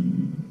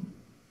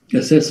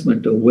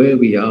assessment of where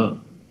we are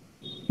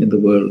in the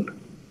world,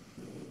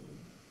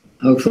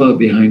 how far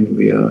behind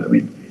we are. I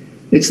mean,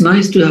 it's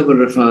nice to have a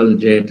Rafale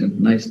jet and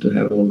nice to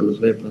have all those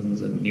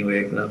weapons and new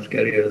aircraft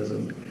carriers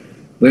and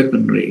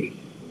weaponry.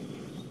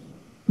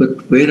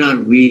 But where are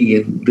we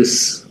in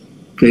this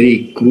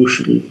very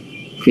crucial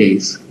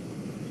phase,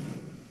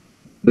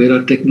 where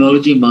our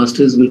technology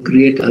masters will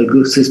create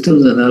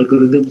systems and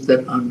algorithms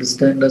that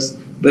understand us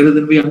better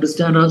than we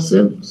understand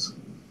ourselves?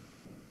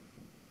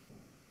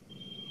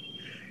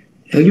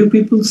 Have you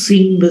people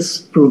seen this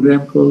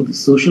program called The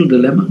Social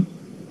Dilemma?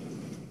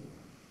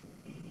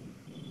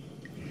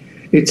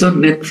 It's on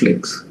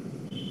Netflix.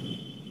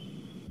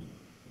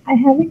 I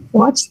haven't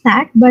watched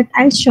that, but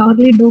I'll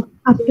surely do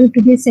after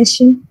today's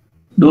session.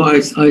 No,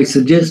 I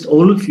suggest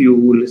all of you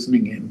who are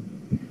listening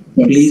in,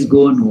 yes, please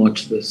go and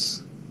watch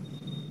this.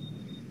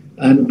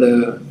 And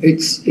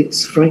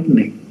it's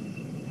frightening.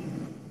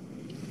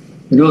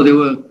 You know, there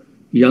were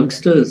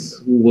youngsters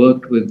who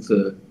worked with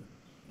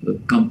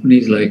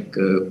companies like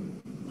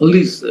all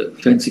these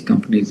fancy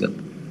companies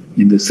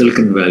in the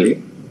Silicon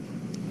Valley,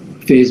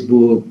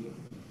 Facebook,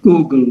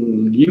 Google,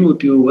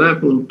 YouTube,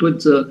 Apple,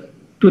 Twitter,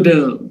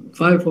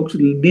 Firefox,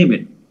 name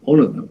it,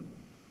 all of them.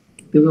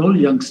 They were all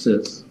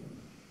youngsters,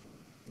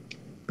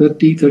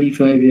 30,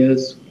 35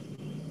 years,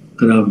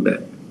 around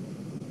that.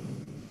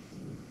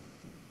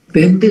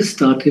 Then they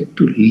started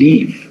to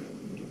leave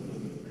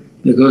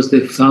because they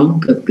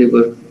found that there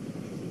were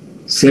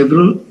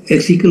several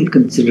ethical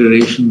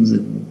considerations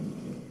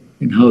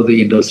in how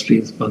the industry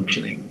is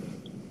functioning,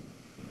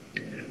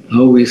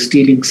 how we're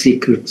stealing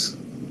secrets,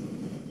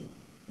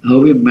 how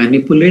we're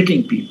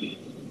manipulating people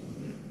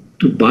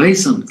to buy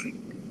something,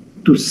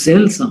 to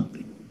sell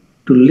something,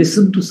 to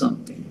listen to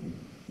something,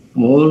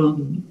 all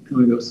on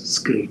your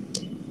screen.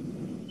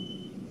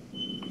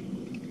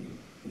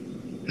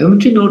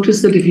 Haven't you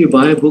noticed that if you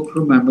buy a book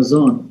from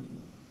Amazon,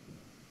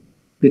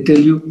 they tell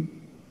you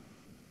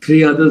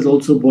 3 others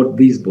also bought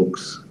these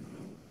books?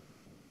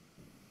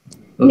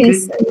 Okay?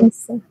 Yes, sir. Yes,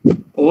 sir.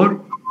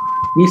 Or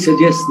we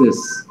suggest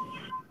this.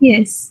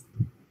 Yes.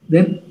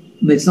 Then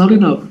it's not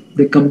enough.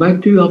 They come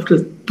back to you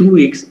after 2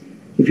 weeks.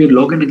 If you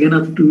log in again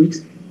after 2 weeks,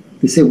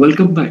 they say,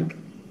 welcome back.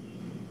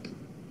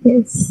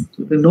 Yes.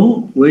 So they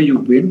know where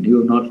you've been, you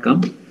have not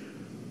come.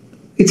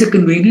 It's a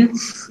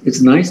convenience. It's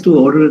nice to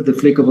order at the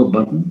flick of a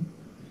button.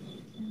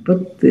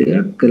 But they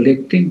are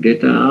collecting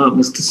data.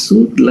 Mr.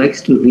 Sood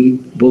likes to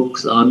read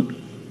books on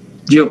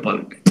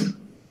geopolitics.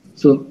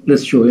 So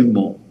let's show him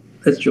more.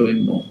 Let's show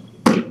him more.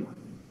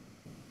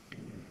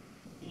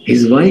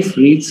 His wife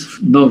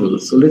reads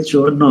novels, so let's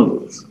show her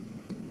novels.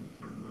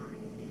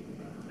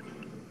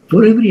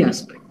 For every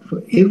aspect,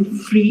 for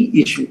every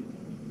issue,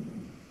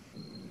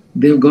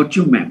 they've got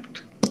you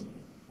mapped.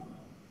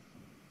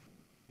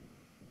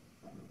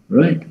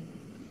 Right?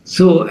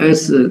 So,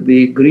 as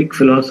the Greek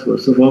philosopher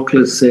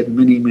Sophocles said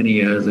many, many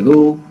years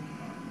ago,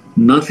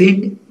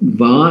 nothing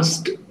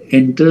vast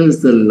enters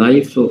the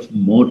life of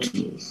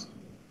mortals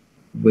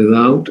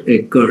without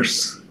a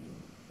curse.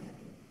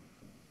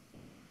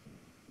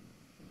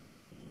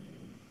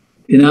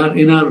 In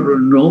our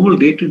normal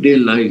day-to-day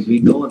lives, we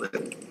know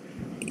that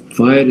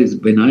fire is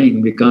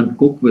benign. We can't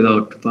cook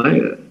without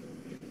fire.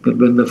 But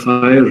when the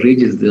fire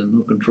rages, there's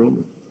no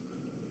control.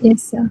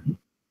 Yes, sir.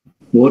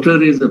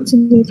 Water is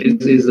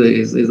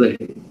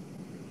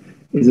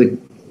a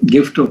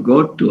gift of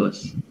God to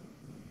us.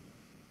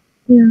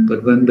 Yeah.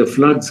 But when the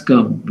floods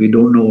come, we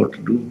don't know what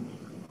to do.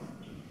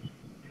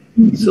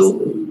 Yes.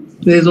 So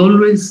there's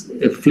always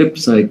a flip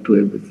side to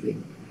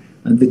everything.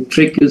 And the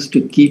trick is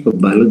to keep a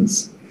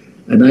balance.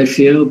 And I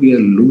fear we are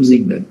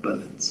losing that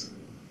balance.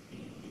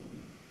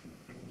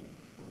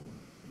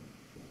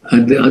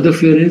 And the other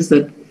fear is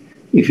that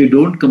if you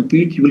don't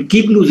compete, you will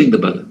keep losing the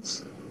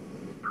balance.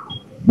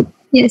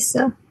 Yes,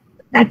 sir.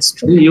 That's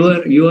true. You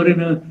are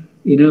in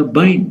a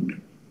bind.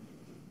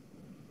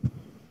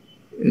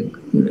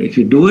 If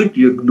you do it,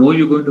 you know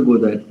you're going to go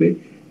that way.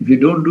 If you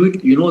don't do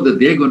it, you know that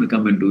they're going to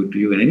come and do it to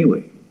you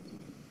anyway.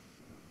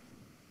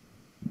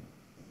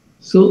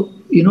 So,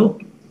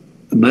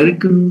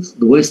 Americans,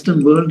 the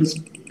Western world is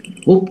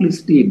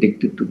hopelessly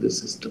addicted to the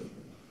system.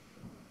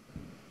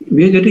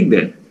 We are getting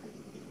there.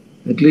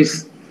 At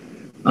least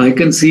I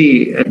can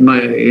see in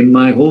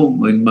my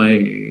home,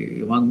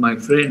 among my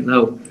friends,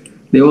 how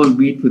they all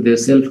meet with their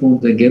cell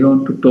phones and get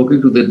on to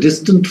talking to the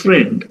distant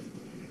friend,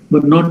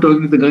 but not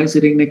talking to the guy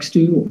sitting next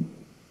to you.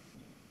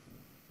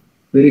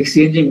 We're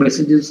exchanging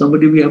messages with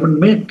somebody we haven't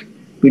met.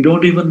 We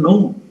don't even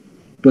know.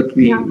 But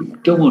we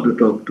don't want to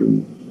talk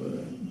to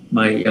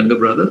my younger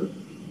brother,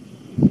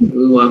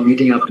 who are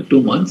meeting after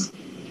 2 months.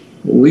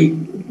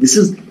 This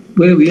is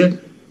where we're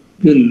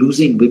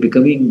losing, we're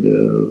becoming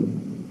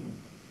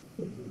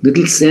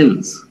little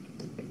cells.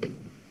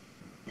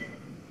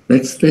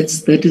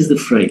 That is the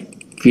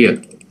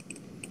fear.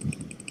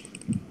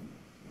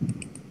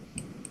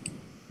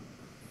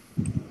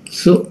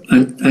 So,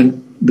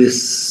 and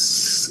this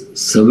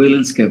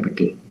surveillance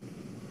capital,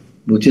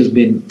 which is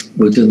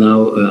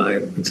now,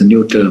 it's a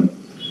new term,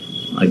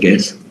 I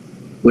guess,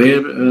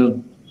 where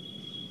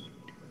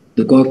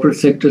the corporate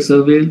sector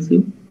surveils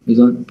you,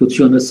 puts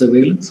you under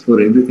surveillance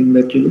for everything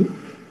that you do.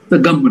 The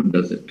government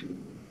does it.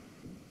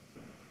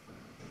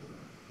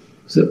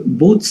 So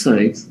both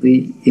sides,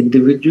 the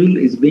individual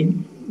is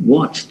being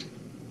watched,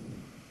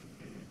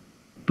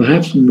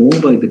 perhaps more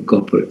by the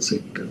corporate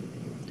sector,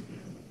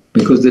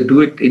 because they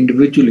do it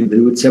individually, they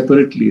do it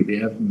separately, they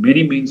have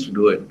many means to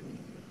do it.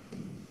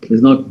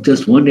 There's not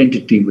just one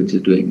entity which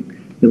is doing it.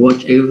 They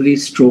watch every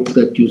stroke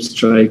that you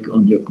strike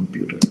on your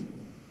computer,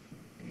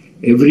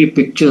 every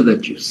picture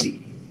that you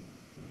see,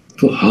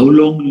 for how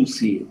long you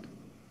see it,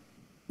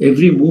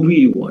 every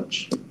movie you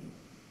watch,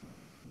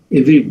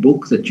 every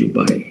book that you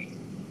buy,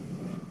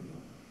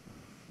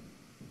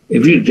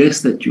 every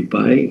dress that you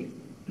buy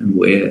and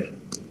wear.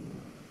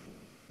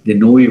 They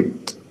know you.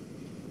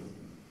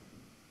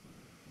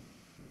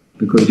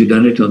 Because you've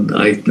done it on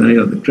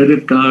the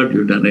credit card,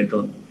 you've done it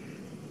on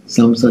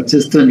some such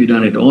system, you've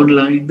done it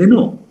online, they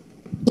know.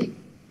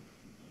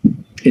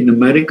 In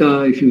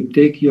America, if you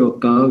take your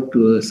car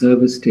to a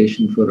service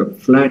station for a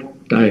flat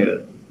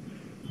tire,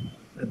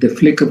 at the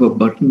flick of a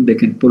button, they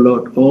can pull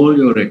out all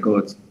your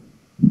records.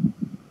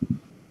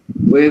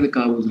 Where the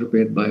car was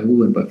repaired, by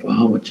who and for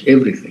how much,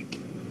 everything.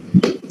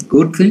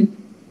 Good thing,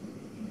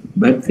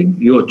 bad thing,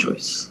 your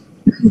choice.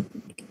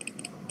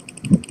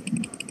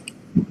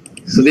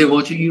 So they're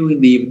watching you in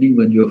the evening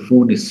when your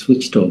phone is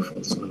switched off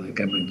also, like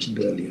I mentioned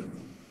earlier.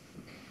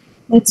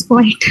 That's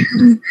quite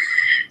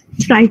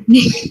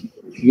frightening.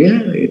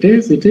 Yeah, it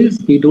is.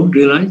 We don't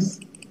realize.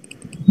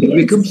 We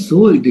become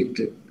so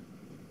addicted.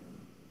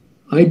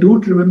 I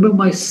don't remember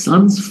my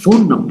son's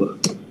phone number.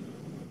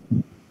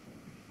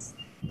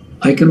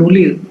 I can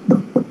only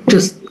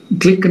just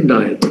click and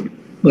dial.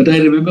 But I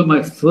remember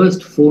my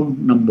first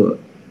phone number.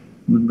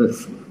 When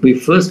we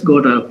first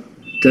got our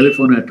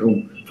telephone at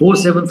home,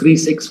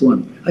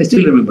 47361. I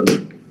still remember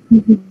that.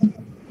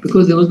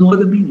 because there was no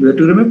other means. You had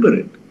to remember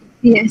it.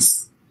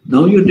 Yes.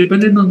 Now you're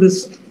dependent on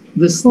this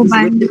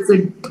Mobile.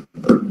 thing.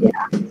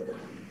 Yeah.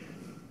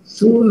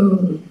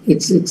 So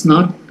it's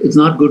not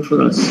good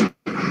for us.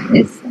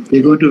 Yes.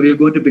 We're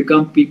going to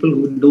become people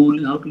who know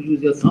how to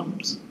use their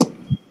thumbs.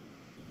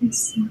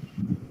 Yes.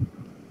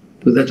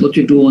 So that's what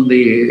you do on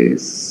the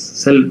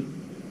cell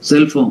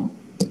phone.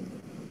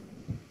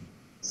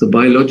 So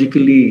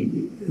biologically,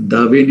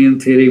 Darwinian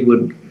theory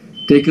would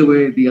take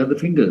away the other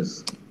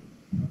fingers.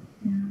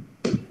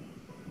 Yeah.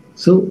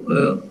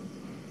 So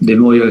they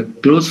know your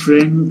close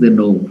friends, they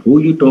know who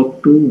you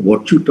talk to,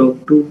 what you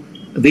talk to.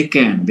 They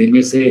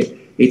may say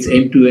it's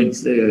end-to-end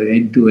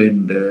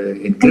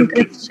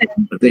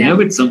encrypted, but they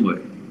have it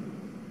somewhere.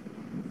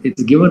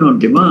 It's given on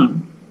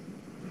demand.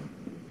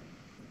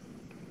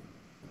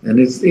 And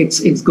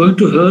it's going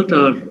to hurt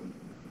our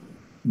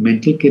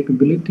mental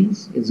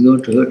capabilities, it's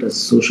going to hurt our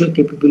social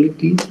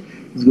capabilities,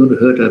 it's going to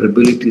hurt our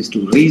abilities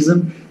to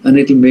reason, and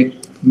it will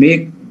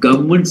make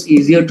governments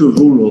easier to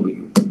rule over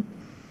you.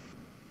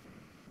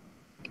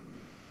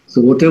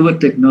 So whatever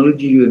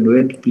technology you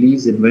invent,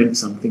 please invent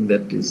something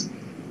that is a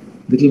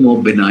little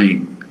more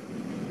benign.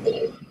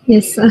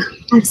 Yes, sir.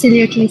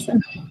 Absolutely, sir.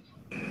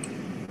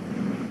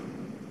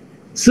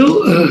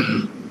 So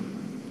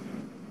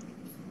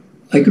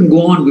I can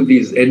go on with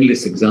these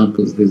endless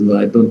examples.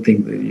 I don't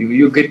think that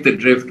you get the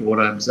drift of what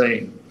I'm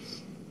saying.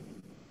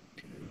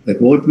 That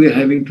what we're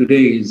having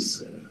today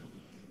is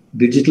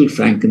digital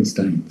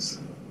Frankensteins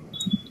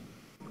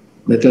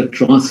that are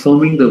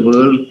transforming the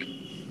world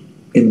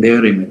in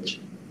their image.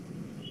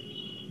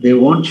 They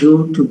want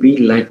you to be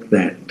like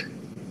that.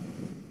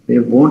 They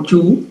want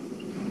you,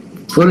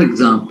 for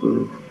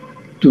example,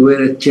 to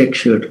wear a check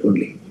shirt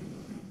only.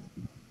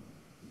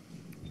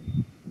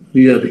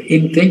 These are the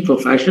in thing for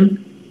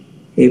fashion.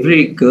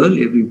 Every girl,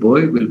 every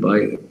boy will buy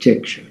a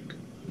check shirt.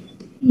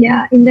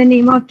 Yeah, in the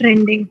name of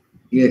trending.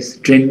 Yes,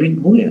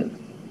 trending. Oh yeah.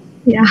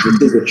 Yeah.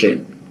 This is a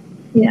trend.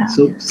 Yeah.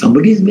 So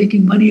somebody is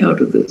making money out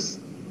of this.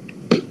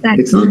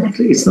 It's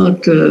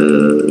not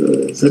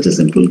such a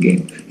simple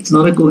game. It's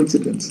not a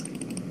coincidence.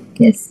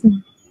 Yes, sir.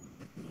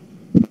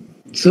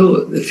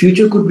 So the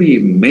future could be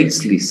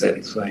immensely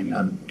satisfying,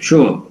 I'm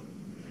sure.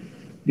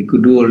 We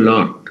could do a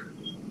lot.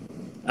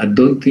 I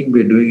don't think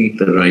we're doing it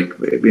the right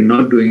way. We're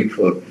not doing it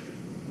for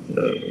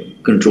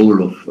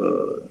control of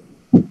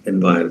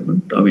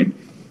environment. I mean,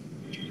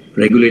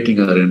 regulating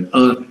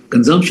our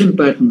consumption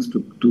patterns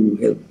to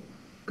help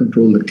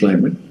control the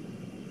climate.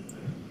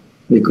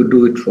 We could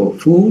do it for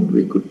food,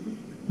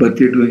 but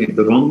we're doing it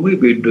the wrong way.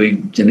 We're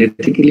doing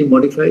genetically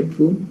modified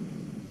food,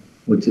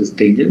 which is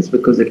dangerous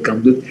because it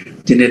comes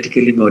with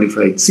genetically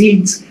modified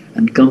seeds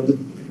and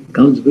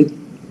comes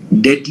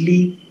with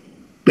deadly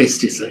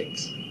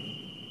pesticides.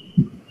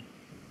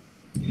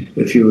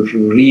 If you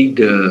read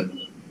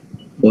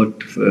what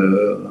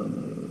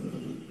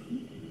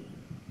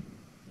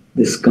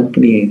this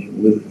company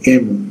with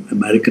M,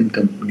 American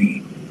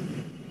company,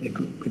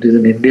 it is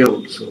in India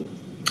also.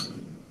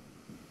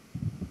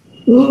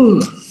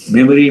 Oh,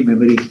 memory.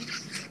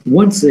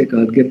 One sec,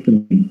 I'll get the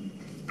name.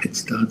 It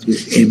starts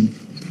with M.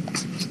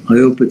 I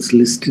hope it's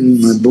listed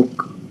in my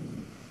book.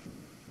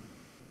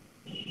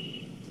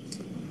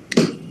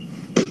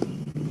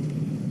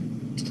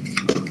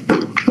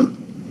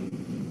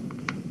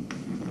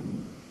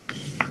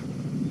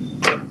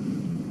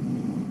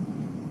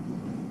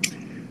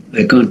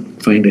 I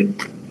can't find it.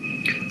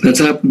 That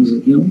happens,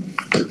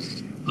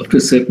 after a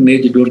certain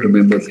age, you don't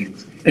remember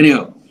things.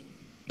 Anyhow,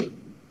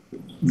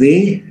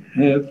 they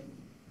have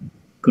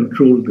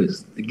controlled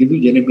this. They give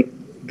you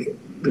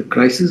the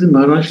crisis in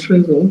Maharashtra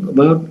is all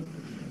about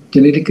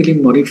genetically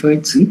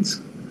modified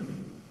seeds,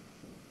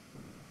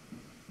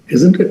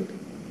 isn't it?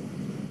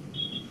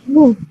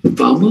 Oh. The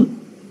farmer.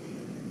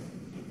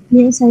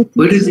 Yes, I think.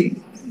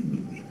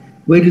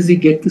 Where does he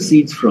get the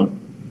seeds from?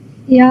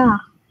 Yeah.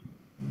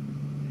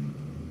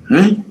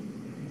 Huh?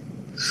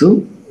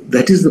 So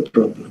that is the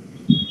problem.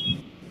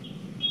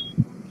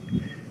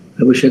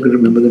 I wish I could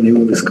remember the name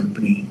of this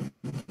company.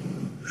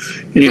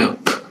 Anyhow,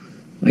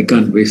 I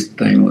can't waste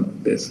time on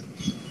this.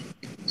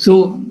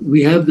 So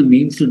we have the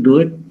means to do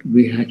it.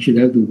 We should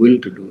have the will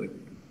to do it.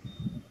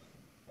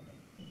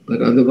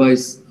 But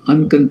otherwise,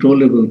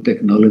 uncontrollable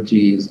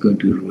technology is going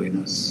to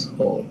ruin us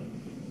all.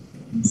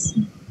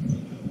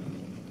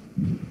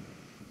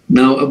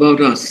 Now about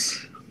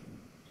us.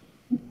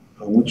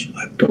 How much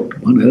I've talked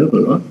one hell of a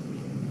lot.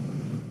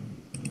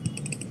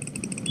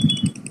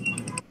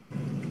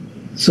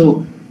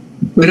 So,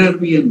 where are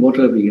we and what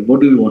are we and what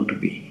do we want to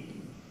be?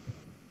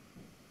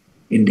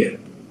 India.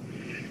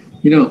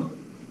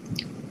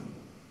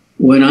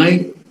 When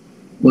I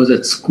was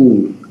at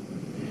school,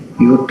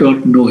 you were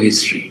taught no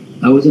history.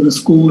 I was in a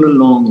school a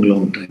long,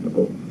 long time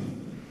ago.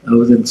 I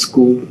was in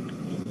school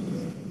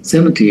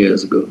 70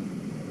 years ago.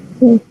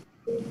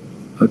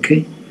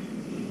 Okay?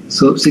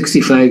 So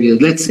 65 years,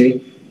 let's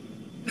say,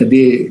 at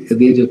the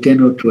age of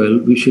 10 or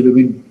 12, we should have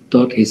been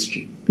taught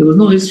history. There was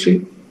no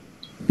history.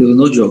 There was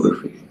no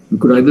geography. We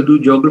could either do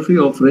geography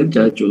or French.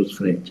 I chose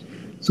French.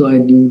 So I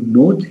knew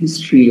no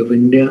history of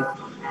India,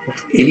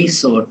 of any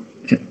sort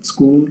at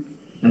school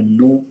and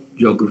no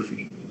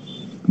geography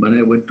when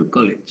I went to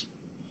college.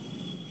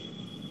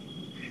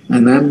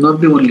 And I'm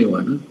not the only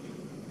one. Huh?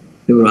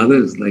 There were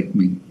others like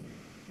me.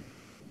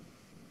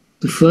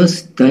 The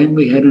first time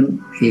we had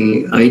an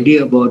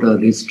idea about our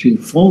history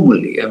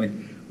formally, I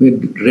mean, we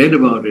read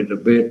about it a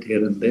bit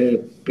here and there,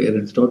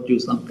 parents taught you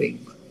something,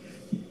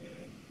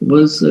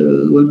 was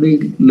when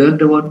we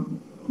learned about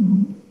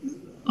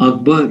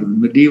Akbar,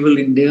 medieval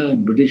India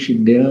and British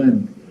India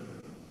and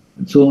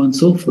so on and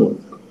so forth.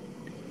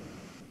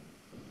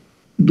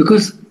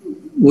 Because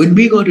when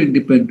we got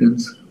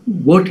independence,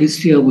 what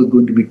history are we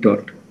going to be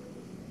taught?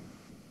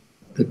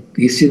 The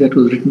history that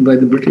was written by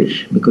the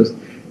British, because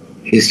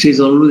history is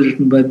always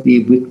written by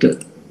the victor,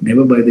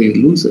 never by the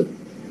loser.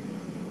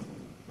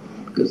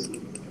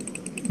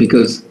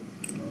 Because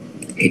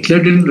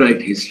Hitler didn't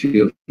write history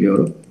of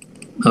Europe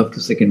after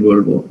Second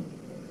World War.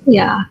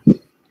 Yeah.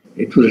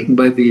 It was written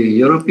by the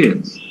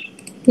Europeans,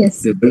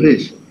 Yes. the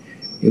British.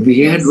 If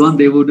he had won,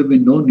 there would have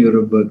been no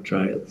Nuremberg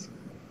trials.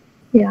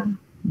 Yeah.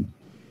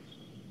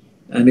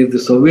 And if the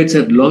Soviets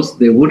had lost,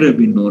 there would have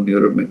been no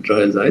Nuremberg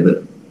trials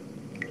either.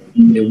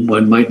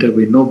 One might have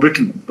been no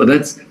Britain. But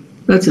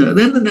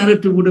then the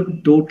narrative would have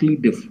been totally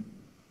different.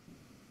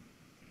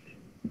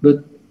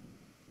 But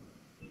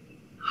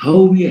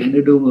how we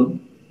handed over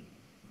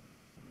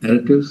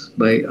narratives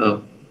by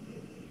our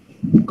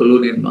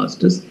colonial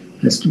masters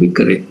has to be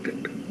corrected.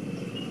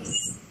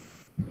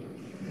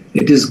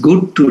 It is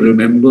good to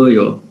remember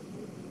your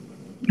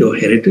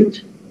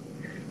heritage.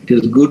 It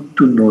is good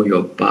to know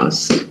your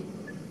past.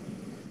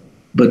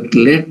 But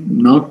let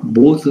not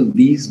both of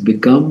these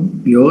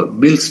become your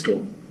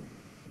millstone.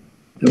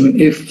 I mean,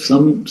 if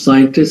some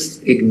scientists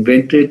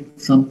invented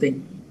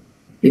something,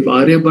 if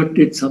Aryabhatta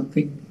did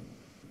something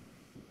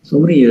so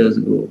many years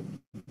ago,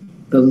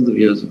 thousands of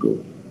years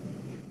ago,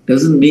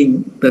 doesn't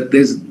mean that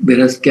there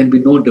can be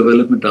no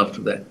development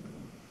after that.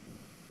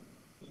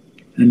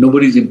 And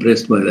nobody's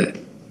impressed by that.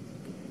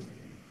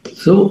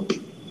 So,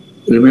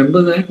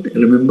 remember that,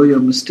 remember your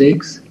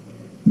mistakes,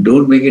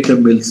 don't make it a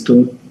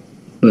millstone,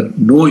 but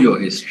know your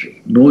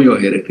history, know your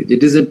heritage.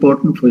 It is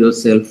important for your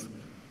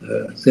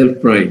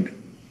self-pride.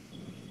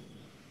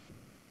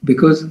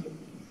 Because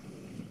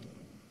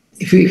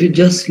if you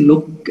just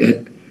look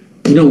at,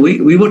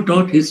 we were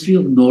taught history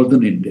of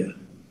northern India,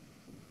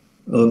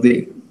 of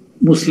the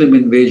Muslim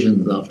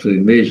invasions after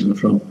invasion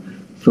from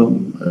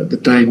the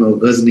time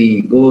of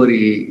Ghazni,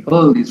 Ghori,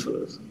 all these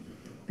fellows.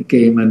 They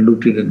came and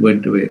looted and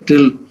went away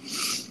till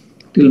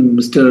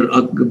Mr.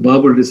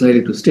 Babur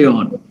decided to stay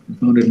on. He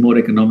found it more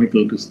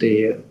economical to stay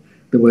here.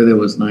 The weather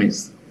was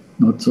nice,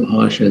 not so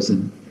harsh as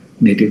in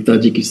native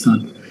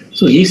Tajikistan.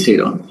 So he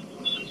stayed on.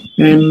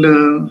 And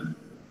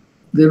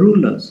they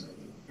ruled us.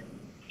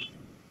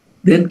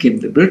 Then came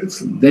the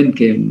Brits, then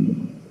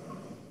came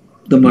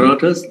the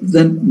Marathas,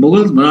 then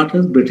Mughals,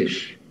 Marathas,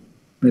 British.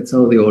 That's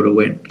how the order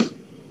went.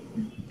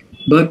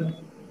 But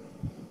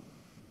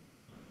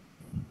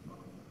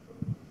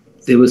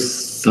there was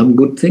some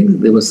good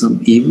things, there was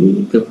some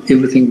evil,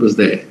 everything was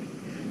there.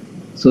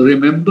 So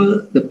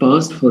remember the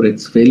past for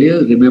its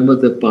failure, remember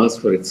the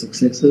past for its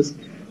successes,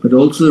 but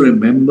also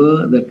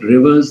remember that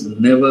rivers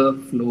never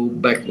flow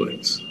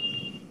backwards.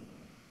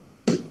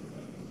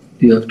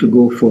 You have to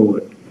go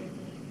forward.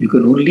 You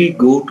can only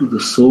go to the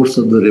source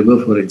of the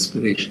river for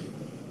inspiration.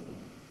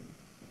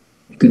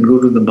 You can go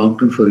to the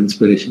mountain for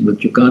inspiration,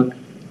 but you can't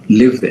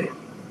live there.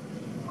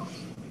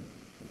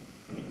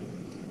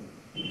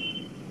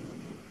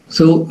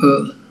 So,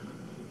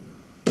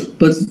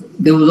 but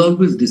there was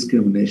always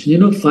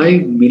discrimination.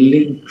 5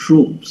 million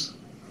troops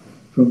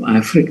from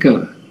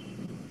Africa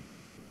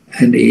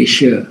and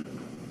Asia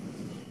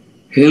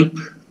helped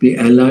the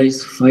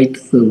Allies fight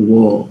the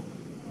war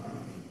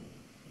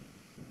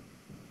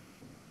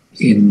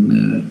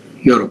in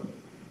Europe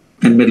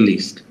and Middle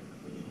East.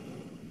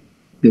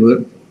 They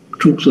were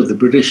troops of the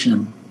British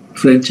and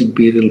French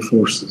imperial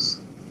forces.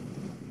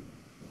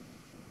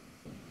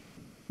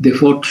 They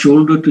fought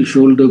shoulder to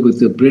shoulder with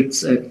the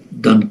Brits at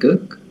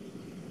Dunkirk,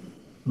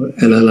 or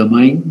El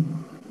Alamein,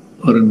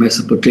 or in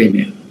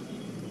Mesopotamia.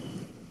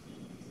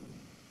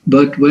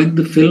 But when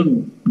the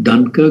film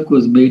Dunkirk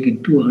was made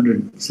in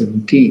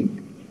 217,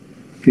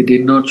 they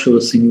did not show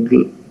a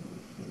single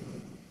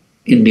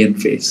Indian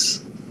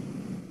face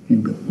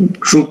in the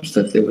troops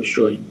that they were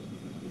showing.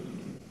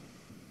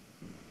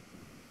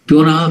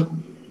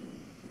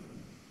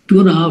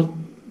 2.5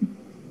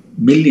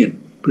 million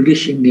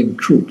British Indian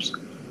troops,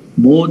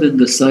 more than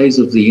the size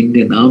of the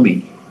Indian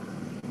army,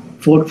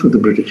 fought for the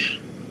British.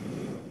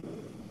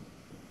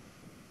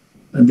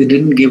 And they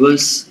didn't give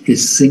us a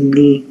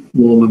single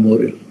war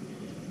memorial.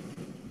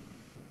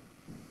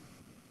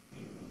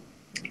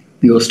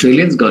 The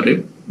Australians got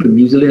it, the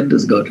New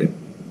Zealanders got it,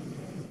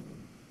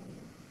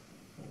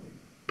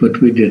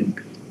 but we didn't.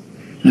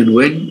 And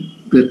when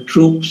the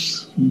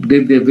troops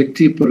did their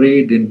victory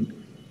parade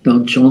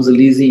down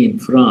Champs-Élysées in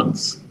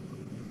France,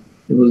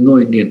 there was no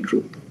Indian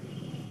troop,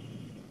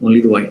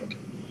 only the white.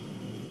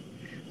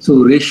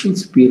 So racial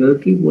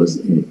superiority was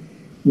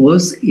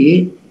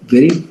a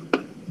very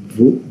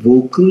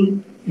vocal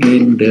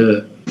and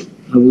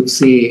I would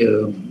say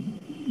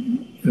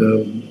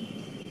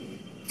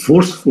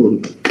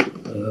forceful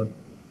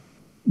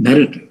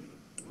narrative.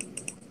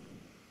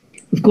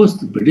 Of course,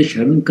 the British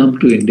hadn't come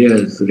to India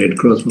as Red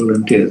Cross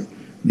volunteers.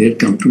 They had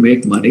come to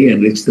make money,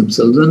 enrich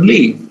themselves, and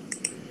leave.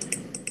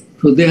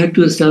 So they had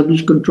to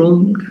establish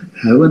control,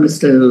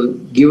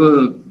 give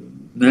a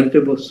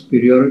narrative of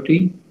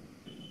superiority.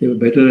 They were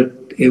better at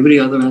every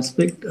other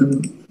aspect,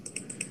 and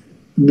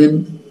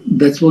then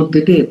that's what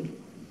they did.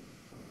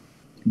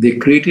 They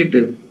created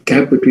a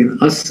gap between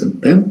us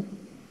and them,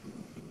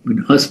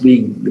 between us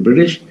being the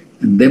British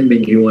and them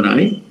being you and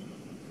I.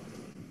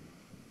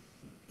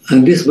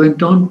 And this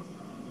went on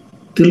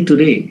till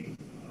today.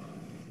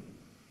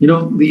 You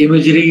know, the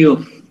imagery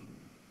of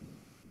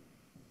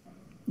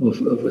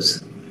a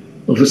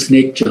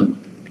snake charmer.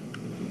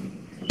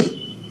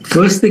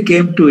 First they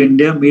came to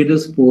India, made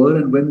us poor,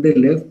 and when they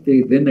left,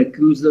 they then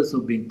accused us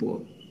of being poor.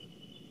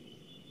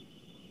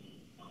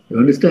 You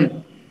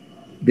understand?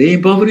 They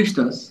impoverished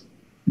us,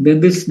 and then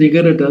they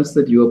sniggered at us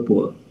that you are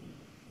poor.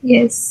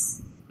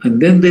 Yes.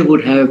 And then they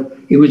would have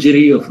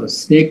imagery of a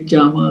snake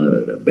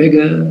charmer, a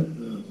beggar,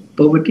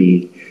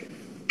 poverty,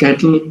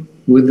 cattle,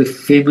 with the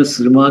famous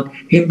remark,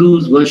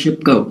 Hindus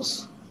worship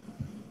cows.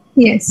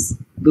 Yes.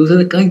 Those are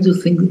the kinds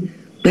of things.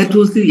 That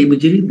was the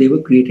imagery they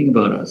were creating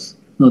about us.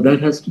 Now that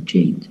has to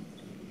change.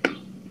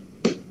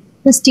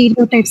 The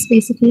stereotypes,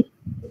 basically.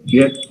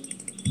 Yeah.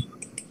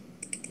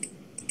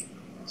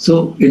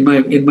 So in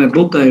my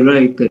book, I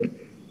write that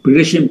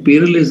British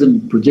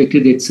imperialism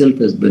projected itself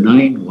as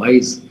benign,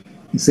 wise,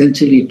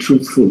 essentially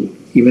truthful,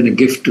 even a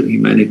gift to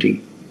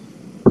humanity.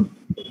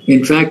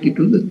 In fact, it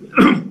was a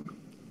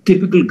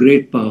typical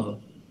great power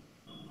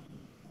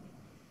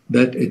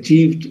that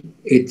achieved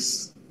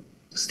its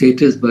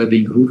status by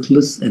being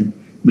ruthless and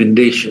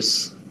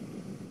mendacious.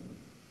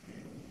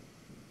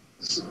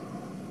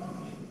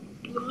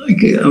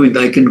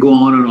 I can go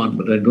on and on,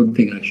 but I don't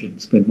think I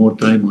should spend more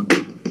time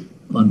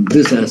on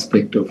this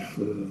aspect of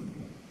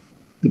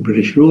the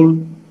British rule.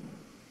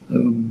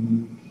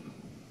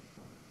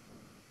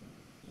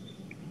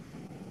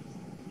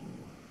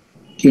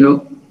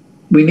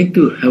 We need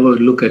to have a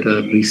look at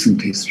our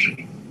recent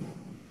history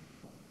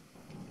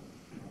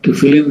to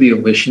fill in the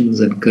omissions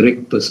and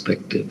correct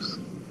perspectives.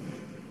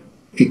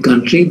 A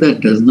country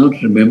that does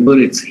not remember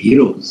its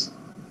heroes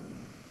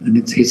and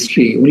its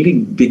history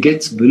only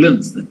begets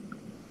villains then.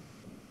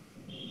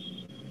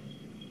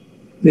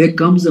 There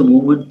comes a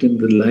moment in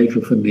the life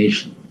of a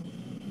nation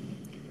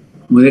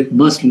when it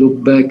must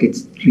look back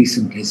its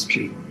recent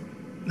history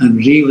and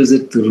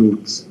revisit the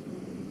roots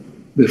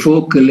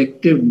before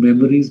collective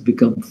memories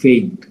become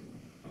faint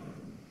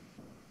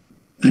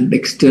and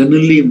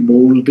externally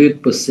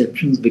molded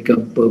perceptions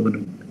become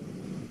permanent.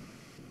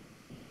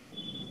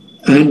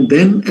 And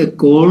then a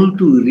call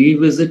to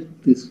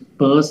revisit this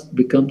past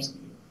becomes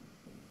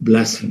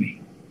blasphemy.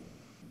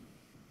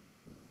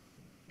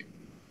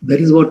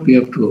 That is what we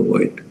have to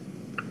avoid.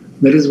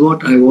 That is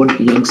what I want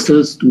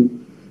youngsters to,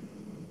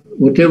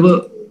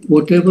 whatever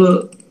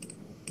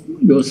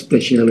your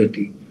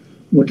speciality,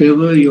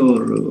 whatever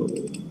your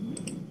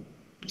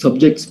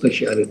subject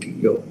speciality,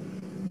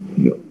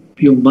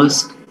 you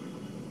must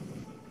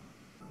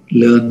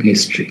learn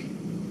history.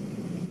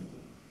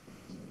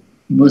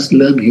 You must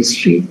learn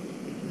history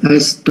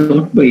as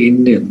taught by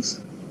Indians.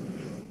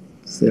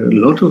 There are a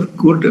lot of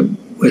good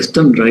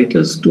Western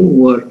writers too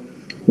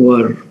who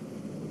are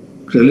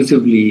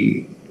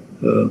relatively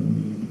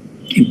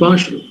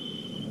impartial.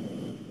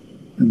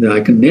 And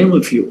I can name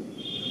a few.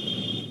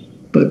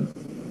 But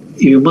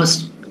you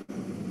must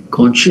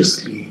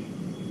consciously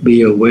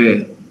be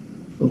aware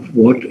of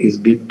what is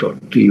being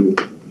taught to you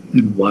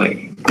and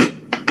why.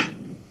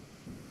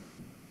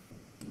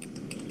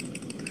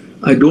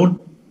 I don't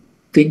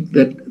think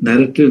that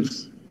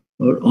narratives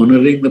or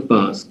honoring the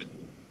past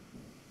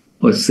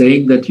or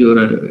saying that you're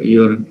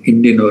an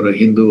Indian or a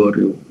Hindu or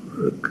you're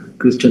a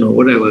Christian or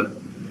whatever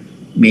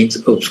means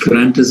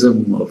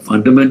obscurantism or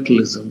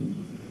fundamentalism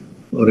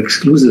or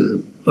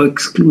exclusivism or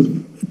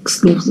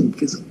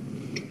exclusivism,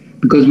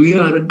 because we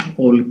are an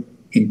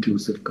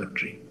all-inclusive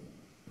country.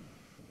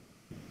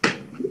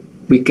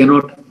 We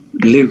cannot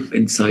live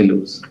in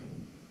silos.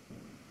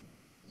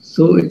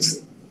 So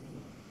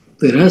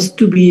there has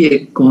to be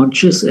a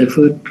conscious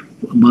effort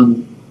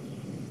among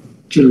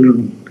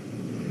children,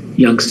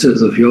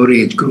 youngsters of your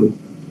age group,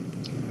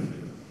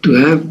 to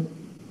have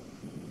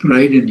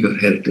pride in your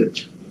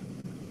heritage,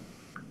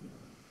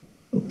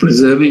 of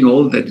preserving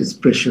all that is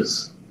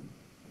precious.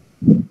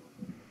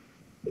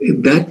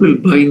 That will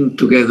bind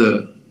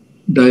together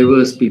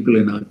diverse people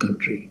in our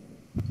country,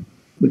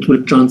 which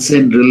will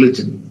transcend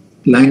religion,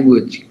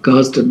 language,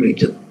 caste and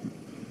region.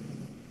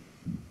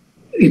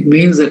 It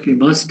means that we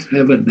must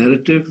have a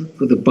narrative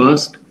for the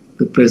past,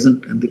 the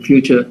present and the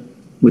future,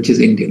 which is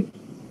Indian.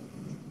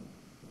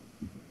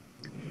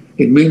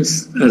 It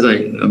means, as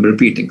I'm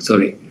repeating,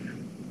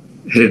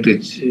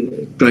 heritage,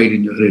 pride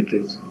in your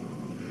heritage.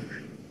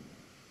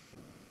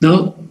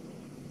 Now,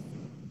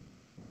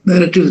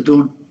 narratives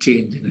don't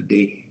change in a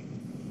day,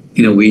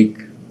 in a week,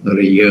 or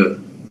a year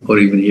or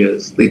even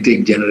years. They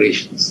take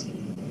generations.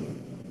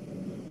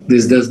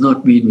 This does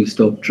not mean we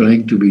stop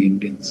trying to be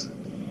Indians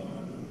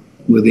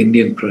with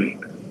Indian pride.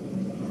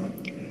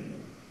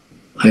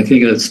 I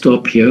think I'll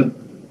stop here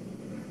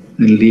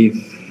and leave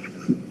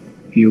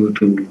you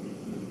to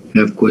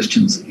have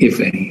questions, if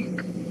any.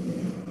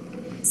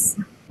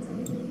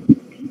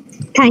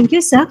 Thank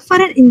you, sir,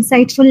 for an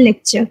insightful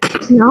lecture.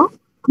 Now,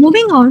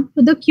 moving on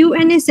to the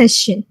Q&A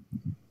session.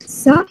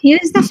 Sir, here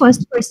is the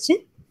first question.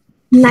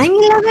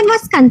 9/11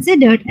 was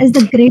considered as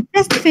the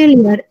greatest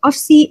failure of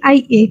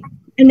CIA,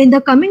 and in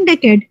the coming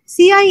decade,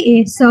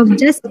 CIA served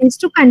justice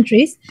to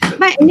countries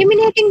by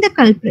eliminating the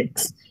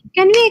culprits.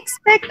 Can we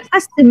expect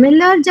a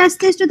similar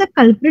justice to the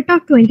culprit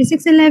of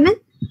 26/11,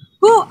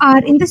 who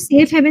are in the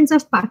safe havens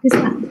of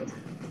Pakistan?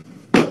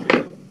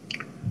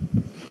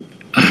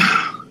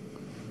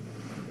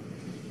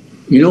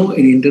 You know,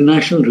 in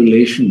international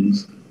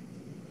relations,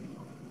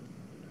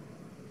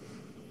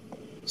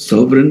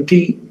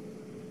 sovereignty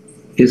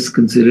is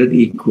considered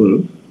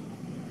equal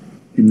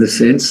in the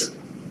sense,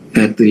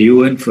 at the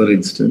UN, for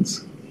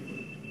instance,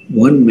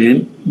 one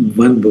man,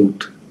 one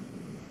vote.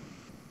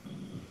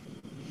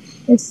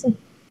 Yes, sir.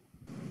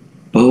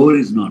 Power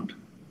is not.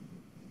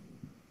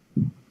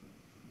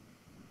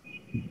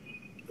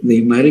 The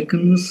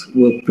Americans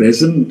were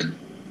present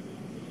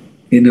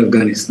in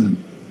Afghanistan.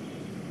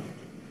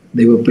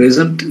 They were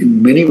present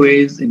in many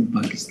ways in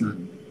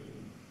Pakistan.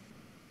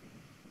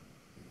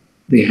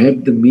 They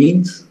had the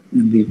means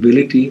and the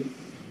ability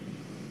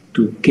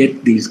to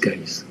get these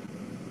guys.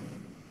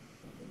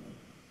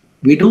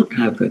 We don't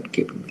have that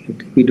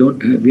capability.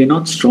 We are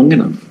not strong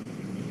enough.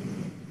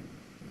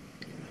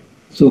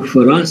 So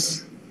for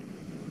us,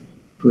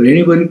 for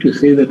anybody to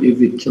say that if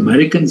the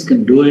Americans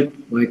can do it,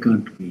 why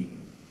can't we?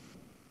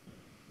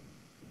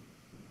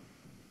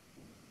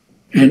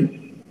 And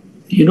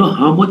you know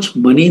how much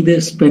money they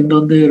spend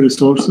on their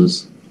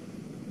resources?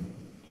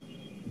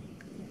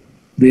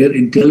 Their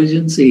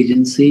intelligence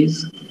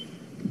agencies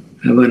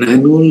have an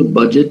annual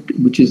budget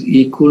which is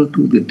equal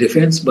to the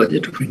defense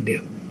budget of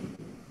India.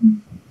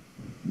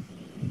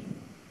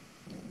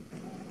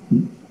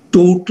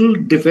 Total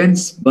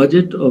defense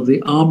budget of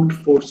the armed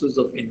forces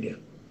of India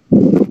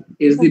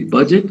is the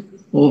budget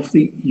of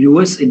the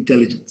US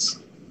intelligence.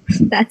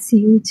 That's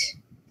huge.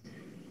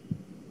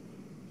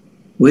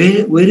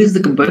 Where is the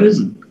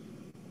comparison?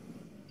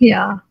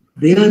 Yeah.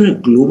 They are a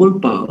global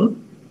power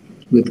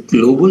with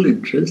global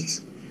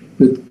interests,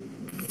 with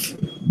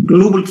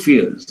global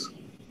fears.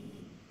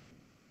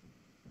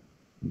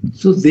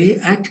 So they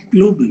act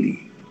globally.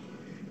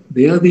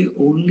 They are the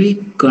only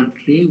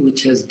country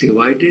which has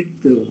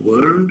divided the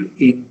world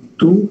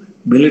into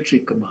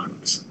military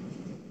commands.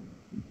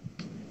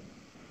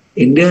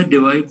 India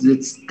divides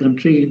its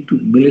country into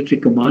military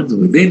commands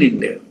within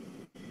India.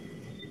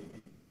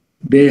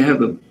 They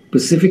have a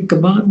Pacific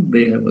Command,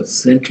 they have a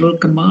Central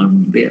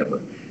Command, they have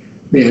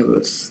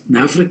an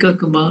Africa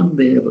Command,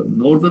 they have a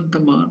Northern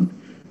Command,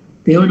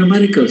 they have an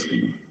Americas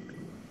Command.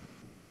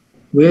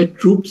 Where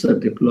troops are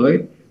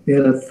deployed,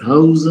 there are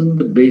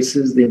 1,000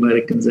 bases the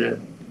Americans have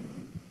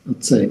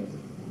outside.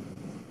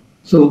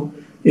 So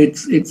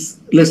let's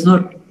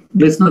not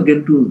get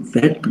into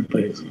that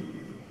comparison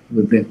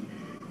with them.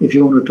 If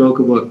you want to talk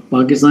about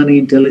Pakistani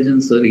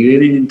intelligence or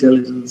Iranian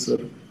intelligence or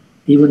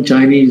even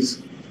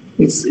Chinese,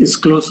 it's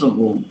closer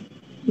home.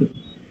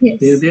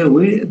 Yes. They're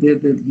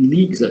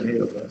leagues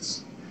ahead of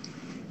us.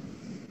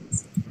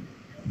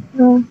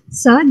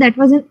 Sir, that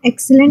was an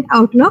excellent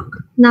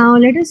outlook. Now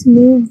let us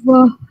move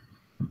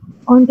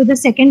on to the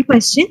second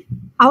question.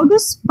 How do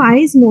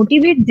spies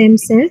motivate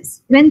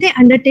themselves when they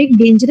undertake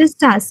dangerous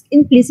tasks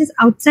in places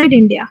outside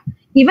India,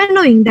 even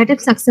knowing that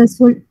if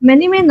successful,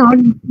 many may not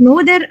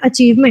know their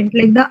achievement,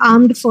 like the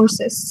armed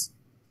forces?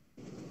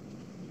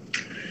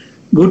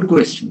 Good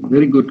question.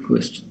 Very good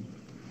question.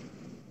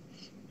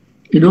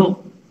 You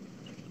know,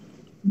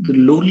 the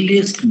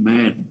loneliest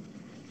man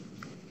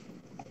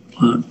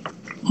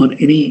on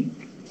any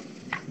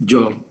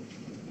job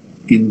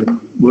in the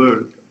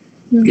world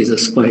is a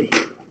spy.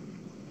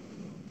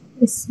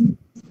 Yes.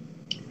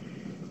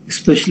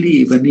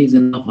 Especially when he's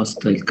in a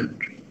hostile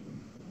country.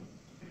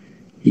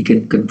 He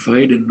can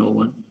confide in no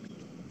one.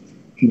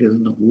 He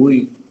doesn't know who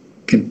he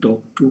can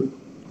talk to.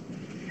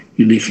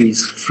 And if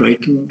he's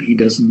frightened, he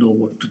doesn't know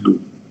what to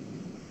do.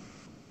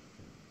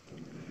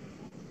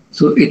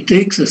 So it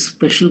takes a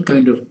special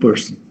kind of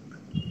person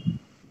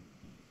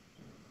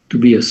to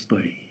be a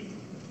spy.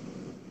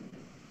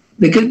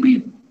 There can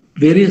be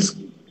various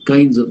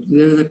kinds of...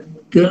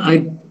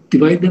 I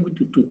divide them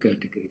into two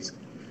categories.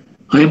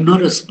 I am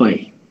not a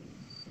spy.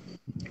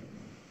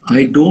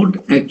 I don't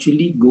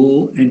actually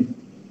go and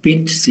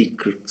pinch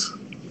secrets.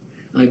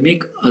 I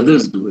make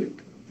others do it.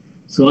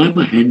 So I'm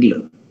a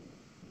handler.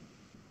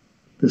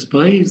 The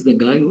spy is the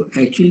guy who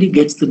actually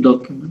gets the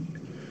document,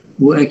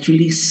 who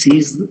actually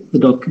sees the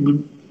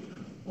document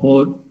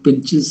or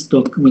pinches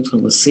documents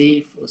from a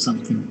safe or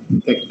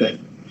something like that.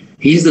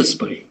 He's the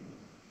spy.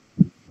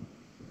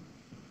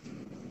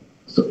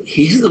 So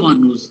he's the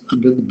one who's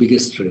under the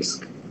biggest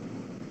risk.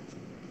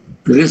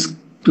 The risk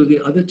to the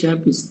other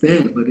chap is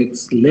there, but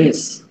it's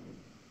less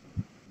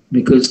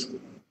because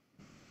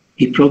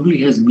he probably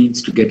has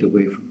means to get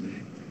away from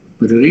there.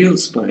 But a real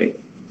spy,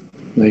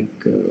 like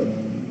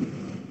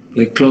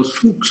Klaus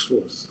Fuchs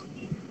was,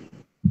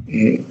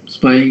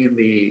 spying in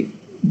the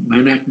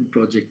Manhattan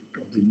Project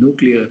of the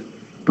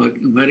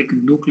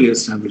American nuclear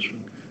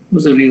establishment,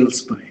 was a real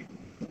spy.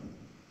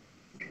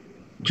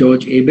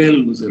 George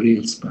Abel was a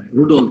real spy.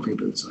 Rudolf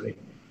Abel, sorry,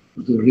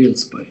 was a real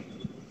spy.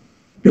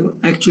 They were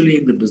actually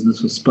in the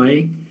business of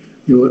spying.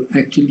 They were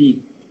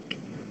actually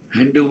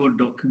hand over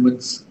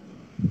documents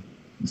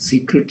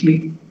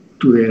secretly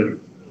to their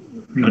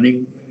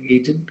running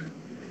agent,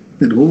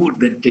 then who would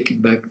then take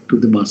it back to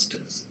the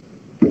masters.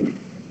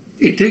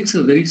 It takes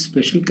a very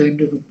special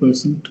kind of a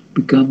person to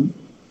become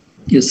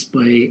a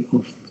spy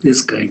of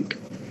this kind.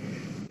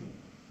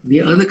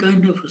 The other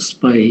kind of a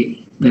spy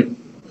that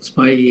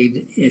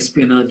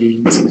espionage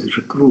agencies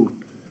recruit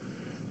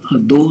are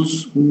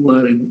those who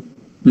are in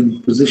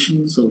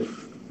positions of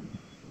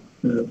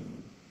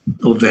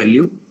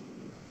value,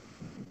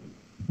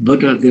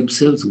 but are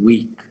themselves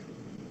weak.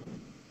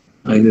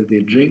 Either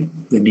they drink,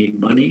 they need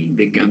money,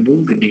 they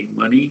gamble, they need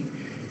money,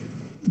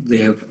 they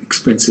have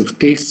expensive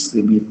tastes,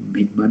 they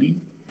need money,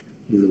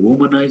 they're a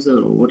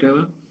womanizer or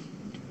whatever.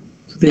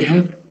 So they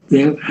have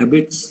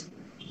habits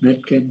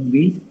that can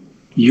be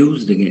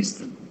used against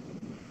them.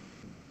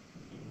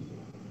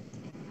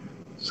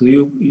 So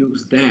you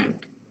use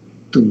that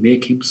to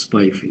make him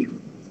spy for you.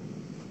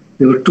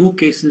 There were two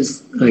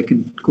cases I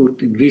can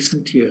quote in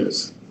recently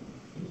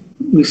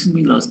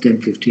last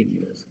 10, 15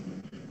 years.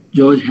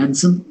 George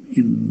Hansen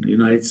in the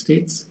United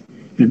States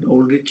and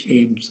Ulrich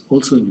Ames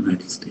also in the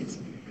United States.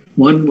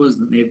 One was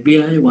in the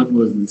FBI, one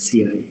was in the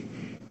CIA.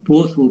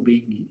 Both were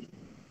being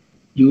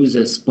used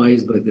as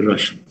spies by the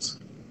Russians.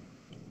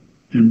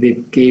 And they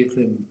gave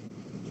them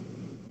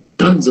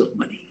tons of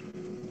money.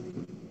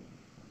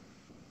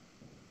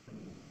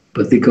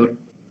 But they got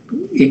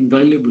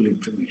invaluable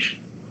information.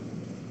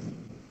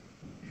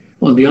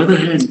 On the other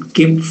hand,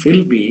 Kim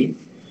Philby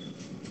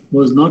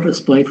was not a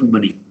spy for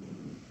money.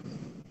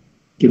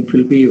 Kim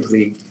Philby was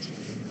the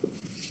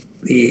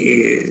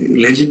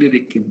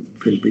legendary Kim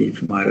Philby,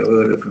 if you might have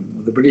heard of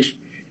him, the British.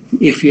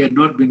 If he had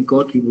not been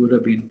caught, he would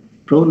have been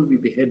probably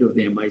the head of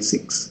the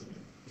MI6.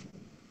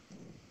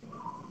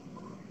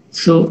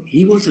 So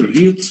he was a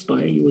real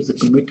spy, he was a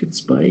committed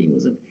spy, he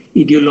was an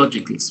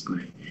ideological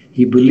spy.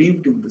 He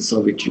believed in the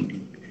Soviet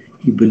Union,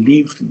 he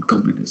believed in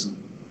communism.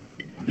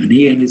 And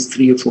he and his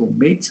 3 or 4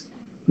 mates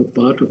were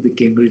part of the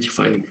Cambridge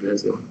Five,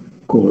 as they were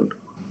called.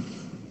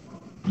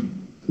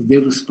 So they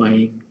were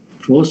spying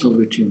for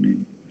Soviet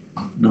Union,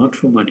 not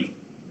for money,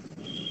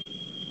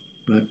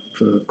 but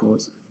for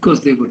cause. Of course,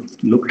 they were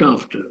looked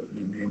after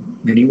in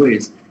many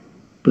ways,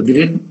 but they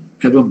didn't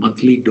have a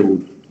monthly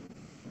dole.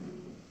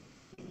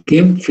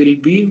 Kim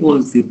Philby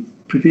was the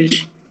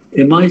British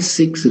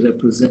MI6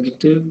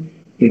 representative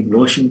in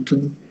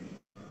Washington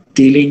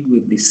dealing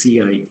with the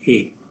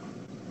CIA.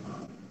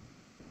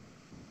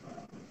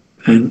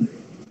 And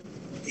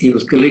he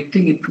was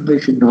collecting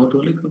information not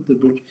only from the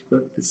British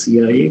but the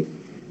CIA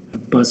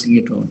and passing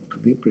it on to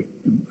the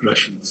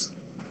Russians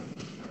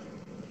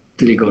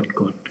till he got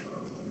caught.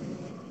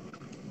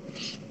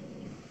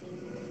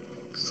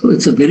 So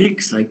it's a very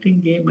exciting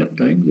game at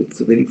times,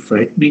 it's a very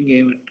frightening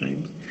game at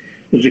times.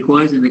 It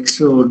requires an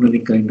extraordinary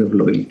kind of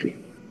loyalty.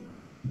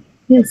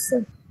 Yes,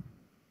 sir.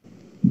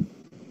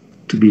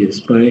 To be a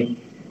spy.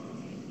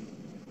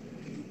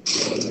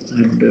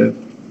 And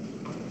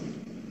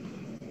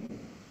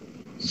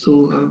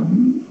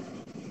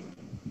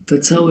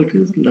that's how it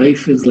is.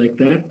 Life is like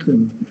that.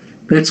 And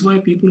that's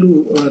why people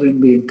who are in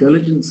the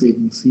intelligence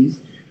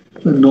agencies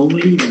are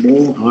normally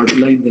more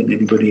hardline than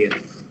anybody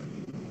else.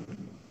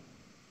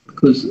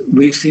 Because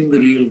we've seen the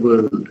real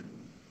world.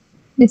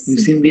 Yes, we've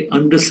seen the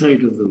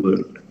underside of the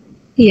world.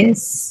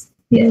 Yes,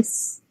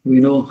 yes. We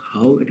know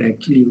how it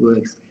actually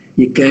works.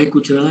 He keh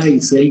kuch raha,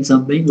 he's saying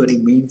something, but he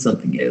means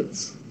something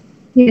else.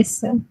 Yes,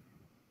 sir.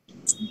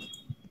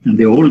 And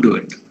they all do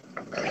it.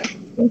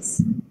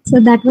 Yes. So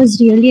that was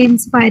really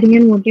inspiring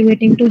and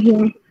motivating to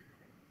hear.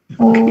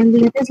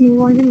 Let us move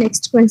on to the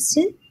next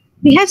question.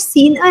 We have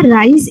seen a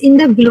rise in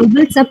the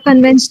global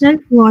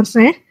subconventional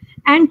warfare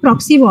and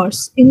proxy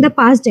wars in the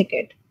past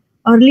decade.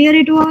 Earlier,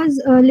 it was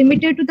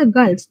limited to the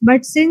Gulf,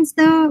 but since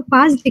the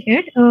past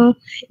decade,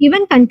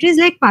 even countries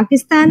like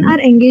Pakistan are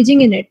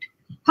engaging in it.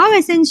 How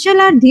essential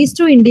are these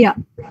to India?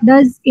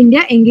 Does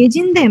India engage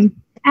in them?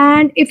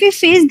 And if we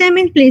face them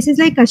in places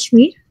like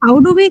Kashmir, how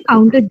do we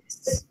counter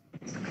this?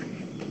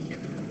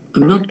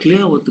 I'm not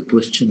clear what the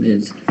question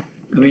is.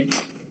 I mean,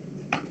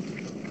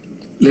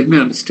 let me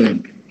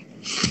understand.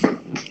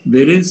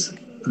 There is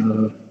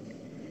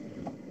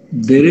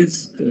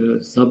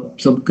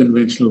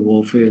sub-conventional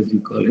warfare, as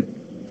you call it,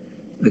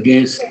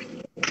 against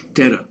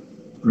terror,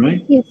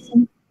 right? Yes,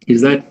 sir.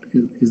 Is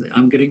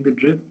I'm getting the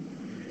drift?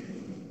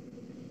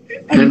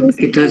 And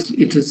it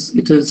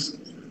has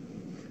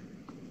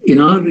in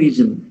our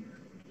region,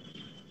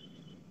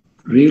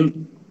 real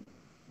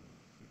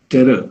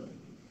terror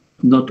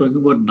I'm not talking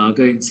about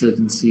Naga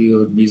insurgency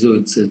or Mizo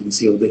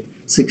insurgency of the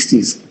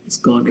 60s. It's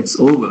gone, it's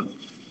over.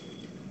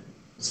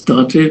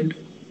 Started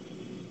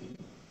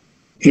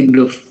end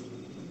of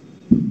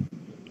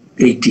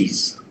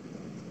 80s,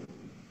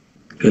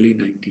 early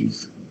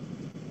 90s.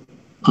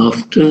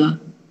 After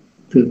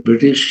the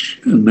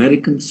British,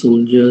 American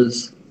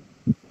soldiers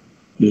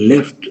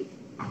left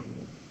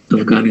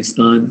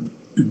Afghanistan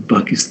and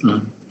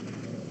Pakistan,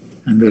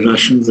 and the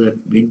Russians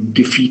had been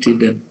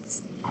defeated and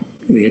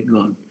they had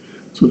gone.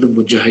 So the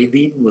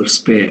Mujahideen were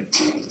spared.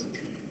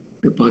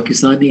 The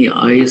Pakistani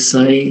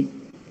ISI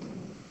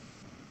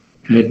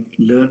had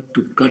learned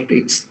to cut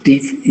its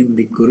teeth in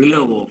the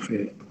guerrilla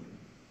warfare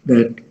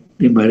that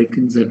the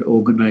Americans had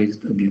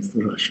organized against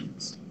the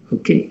Russians.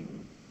 Okay?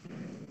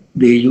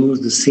 They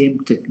used the same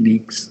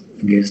techniques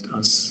against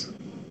us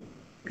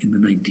in the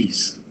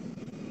 90s.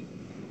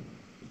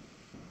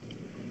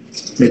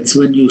 That's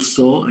when you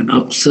saw an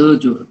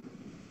upsurge of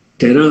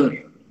terror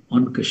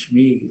on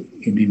Kashmir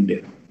in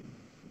India.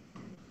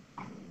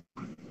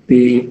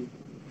 The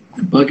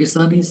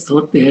Pakistanis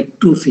thought they had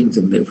two things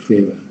in their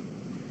favor.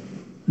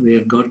 They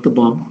had got the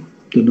bomb,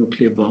 the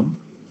nuclear bomb.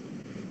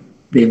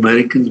 The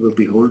Americans were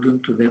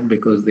beholden to them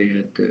because they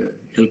had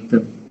helped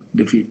them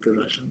defeat the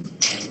Russians,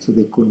 so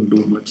they couldn't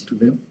do much to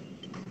them.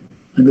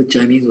 And the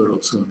Chinese were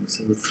also on this.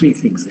 There were three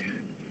things they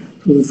had.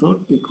 So they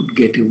thought they could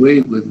get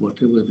away with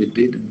whatever they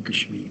did in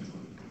Kashmir.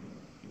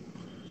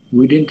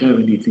 We didn't have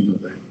anything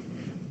of that.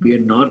 We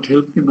had not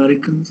helped the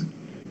Americans.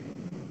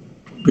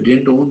 We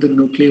didn't own the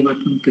nuclear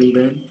weapon till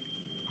then,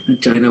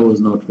 and China was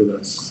not with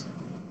us.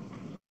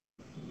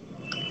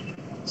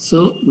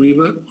 So we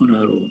were on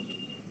our own.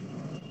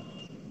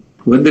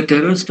 When the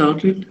terror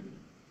started,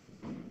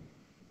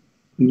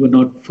 we were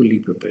not fully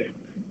prepared.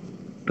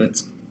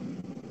 That's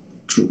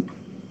true.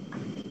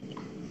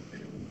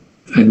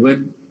 And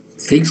when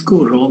things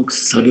go wrong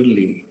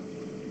suddenly,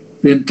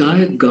 the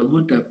entire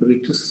government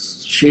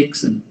apparatus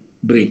shakes and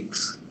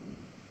breaks.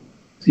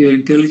 So your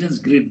intelligence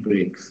grid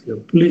breaks, your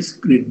police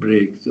grid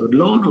breaks, your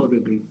law and order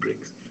grid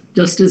breaks,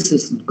 justice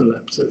system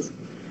collapses.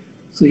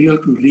 So you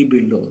have to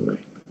rebuild all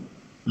that.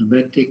 And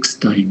that takes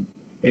time,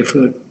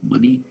 effort,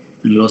 money,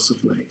 and loss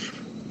of life.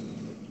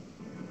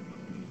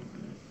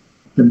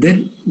 And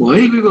then,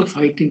 while we were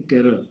fighting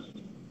terror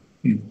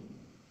in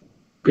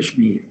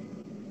Kashmir,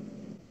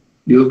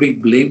 we were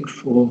being blamed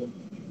for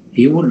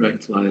human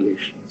rights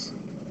violations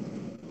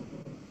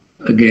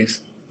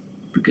against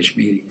the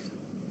Kashmiris.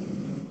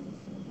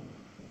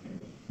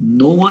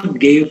 No one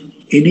gave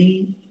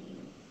any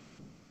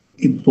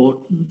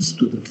importance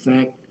to the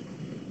fact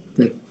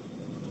that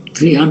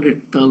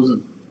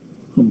 300,000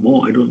 or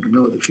more, I don't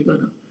remember the figure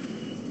now,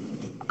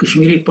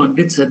 Kashmiri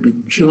Pandits had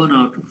been driven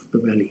out of the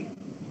valley.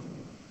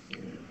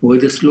 Where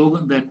the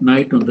slogan that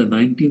night on the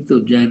 19th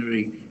of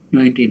January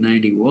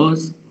 1990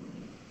 was,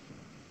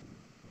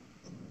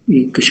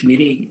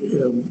 Kashmiri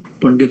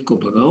Pandit ko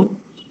bhagao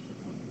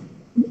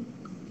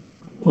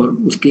और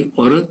उसकी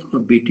औरत और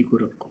बेटी को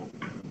रखो.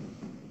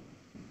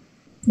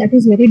 That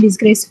is very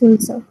disgraceful,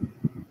 sir.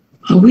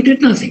 We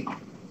did nothing.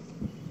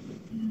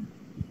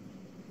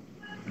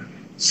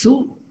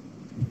 So,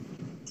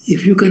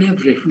 if you can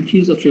have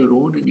refugees of your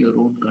own in your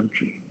own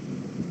country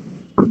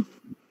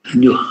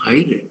and you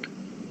hide it,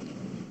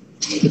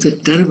 it's a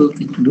terrible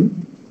thing to do.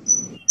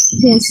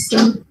 Yes,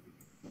 sir.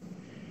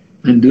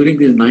 And during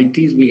the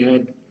 90s, we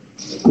had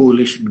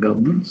coalition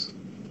governments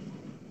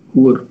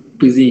who were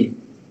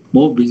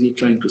more busy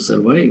trying to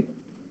survive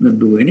than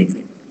do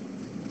anything.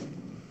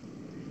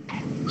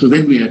 So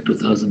then we had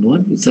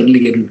 2001, we suddenly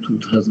get into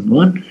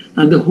 2001,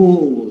 and the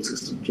whole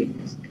system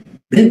changes.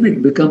 Then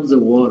it becomes a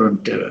war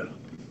on terror,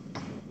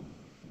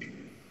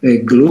 a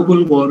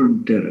global war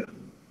on terror.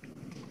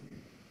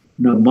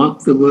 Now mark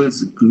the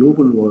words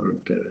global war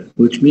on terror,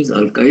 which means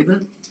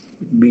Al-Qaeda,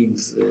 it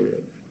means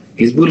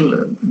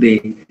Hezbollah,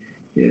 the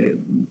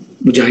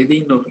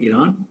Mujahideen of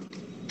Iran,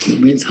 it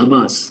means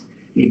Hamas.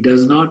 It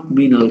does not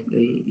mean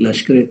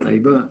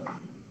Lashkar-e-Taiba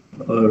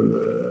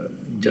or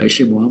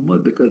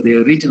Jaish-e-Mohammed because they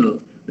are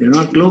regional, they are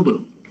not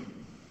global.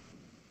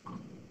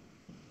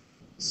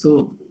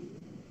 So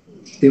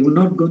they were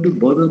not going to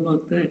bother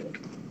about that.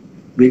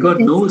 We got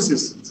no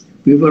assistance.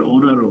 We were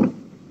on our own.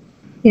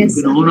 Yes,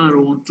 We've been on our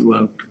own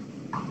throughout.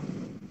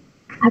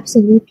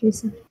 Absolutely,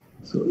 sir.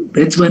 So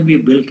that's when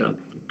we built up.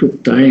 It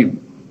took time.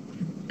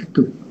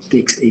 It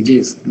takes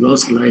ages,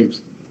 lost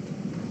lives.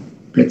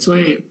 That's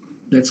why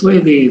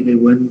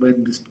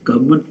when this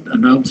government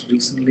announced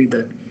recently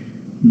that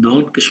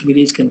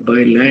non-Kashmiris can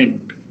buy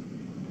land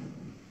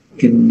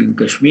in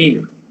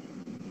Kashmir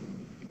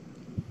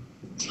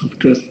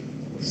after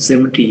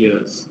 70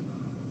 years.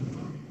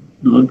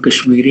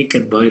 Non-Kashmiri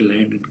can buy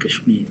land in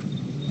Kashmir.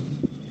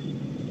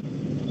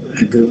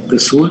 And the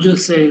soldier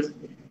says,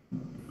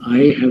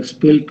 I have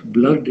spilt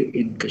blood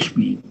in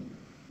Kashmir.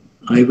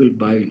 I will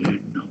buy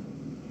land now.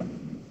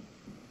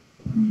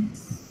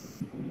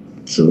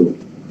 So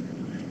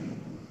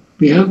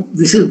we have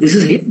this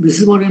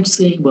is what I'm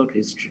saying about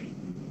history.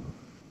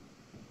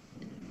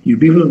 You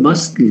people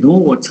must know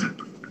what's happened.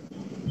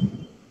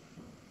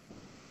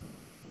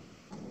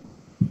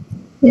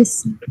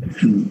 Yes.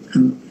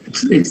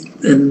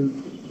 And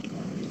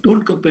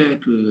don't compare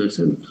to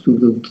yourself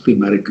to the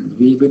Americans.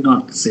 We're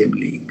not the same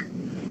league.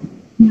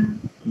 Yeah.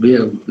 We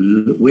are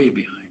way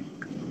behind.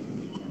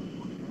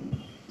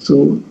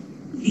 So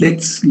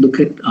let's look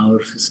at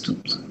our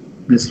systems.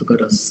 Let's look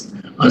at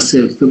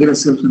ourselves. Look at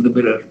ourselves in the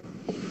mirror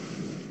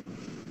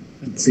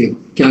and say,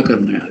 "Kya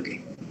karna hai aage?"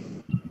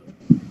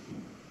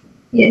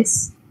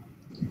 Yes.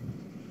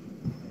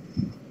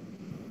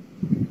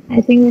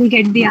 I think we'll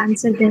get the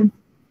answer then.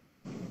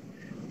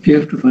 We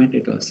have to find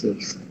it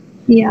ourselves.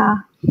 Yeah.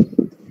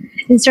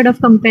 Instead of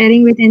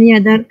comparing with any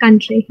other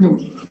country.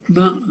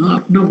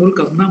 अपना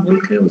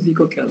मुल्क है, उसी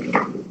को ख्याल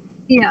रखो.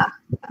 Yeah,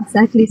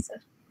 exactly, sir.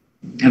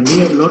 And we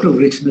have a lot of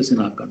richness in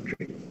our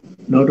country.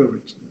 A lot of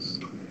richness.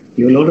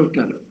 We have a lot of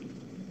talent.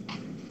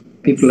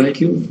 People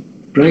like you,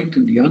 bright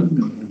and young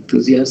and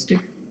enthusiastic.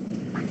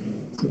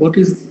 So what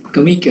is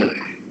कमी क्या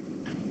है?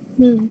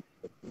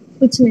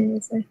 कुछ नहीं है,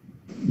 sir.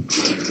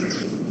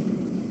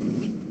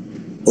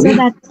 Okay. So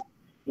that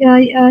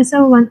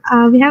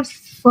we have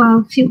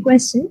a few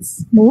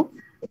questions more.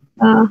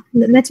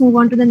 Let's move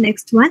on to the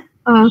next one.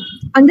 On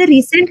the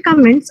recent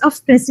comments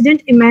of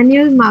President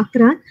Emmanuel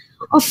Macron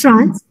of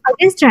France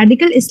against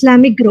radical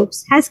Islamic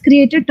groups has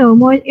created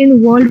turmoil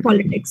in world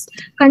politics.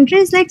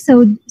 Countries like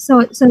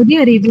Saudi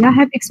Arabia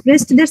have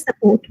expressed their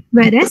support,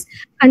 whereas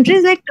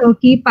countries like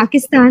Turkey,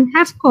 Pakistan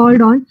have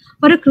called on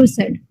for a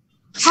crusade.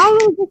 How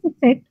will this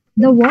affect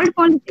the world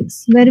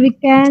politics, where we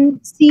can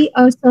see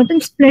a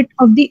certain split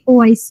of the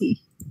OIC?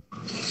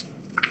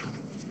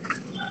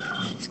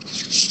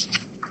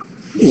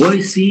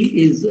 OIC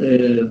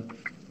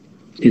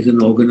is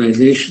an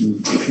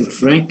organization, if you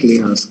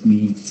frankly ask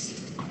me,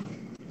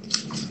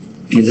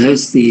 it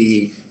has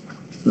the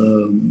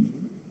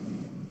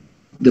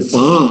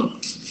power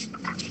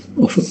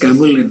of a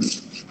camel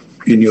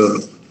in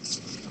Europe.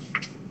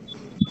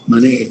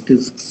 It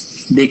is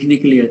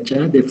technically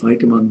acha, they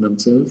fight among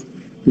themselves,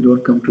 they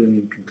don't come to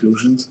any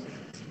conclusions.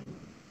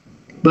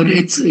 But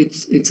it's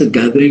a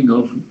gathering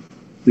of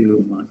the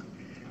Ummah.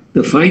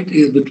 The fight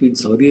is between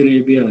Saudi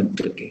Arabia and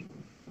Turkey.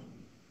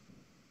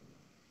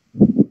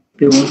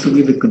 They want to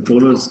be the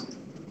controllers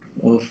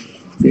of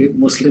the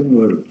Muslim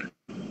world.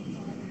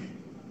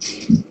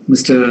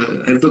 Mr.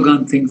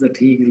 Erdogan thinks that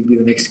he will be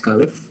the next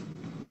caliph.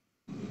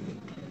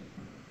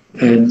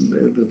 And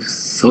the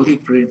Saudi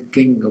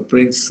king or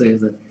prince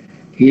says that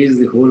he is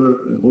the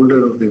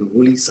holder of the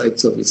holy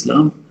sites of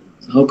Islam.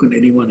 So how can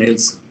anyone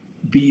else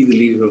be the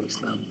leader of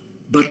Islam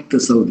but the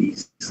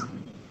Saudis?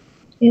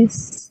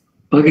 Yes.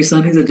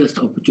 Pakistanis are just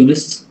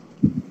opportunists.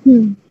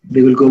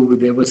 They will go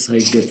with whatever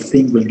side they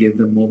think will give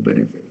them more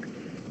benefit.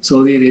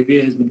 Saudi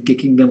Arabia has been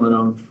kicking them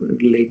around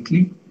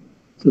lately.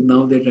 So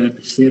now they're trying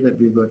to say that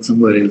we've got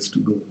somewhere else to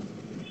go.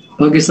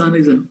 Pakistan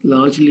is a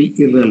largely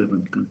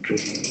irrelevant country.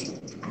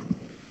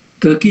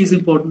 Turkey is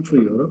important for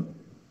Europe.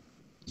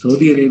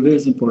 Saudi Arabia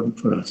is important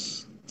for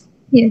us.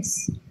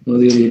 Yes.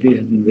 Saudi Arabia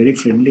has been very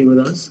friendly with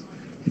us.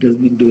 It has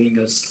been doing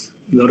us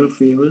a lot of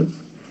favors.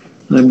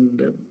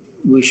 And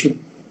we should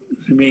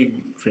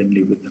remain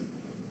friendly with them.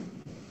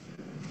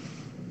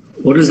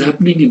 What is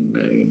happening in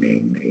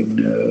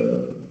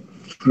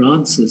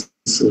France is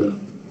a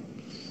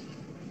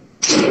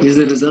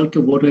result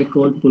of what I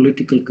call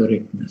political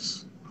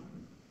correctness,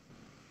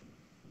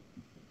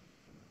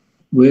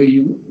 where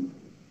you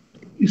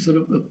sort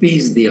of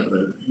appease the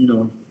other.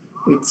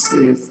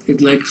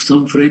 It's like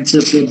some French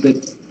have said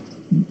that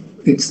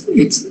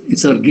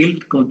it's our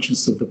guilt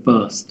conscience of the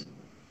past,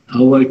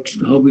 how we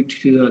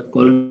treated our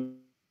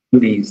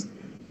colonies.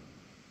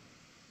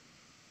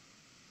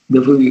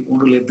 Therefore, we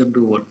want to let them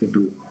do what they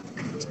do.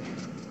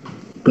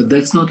 But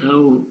that's not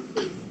how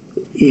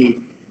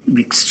an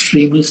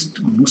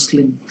extremist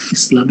Muslim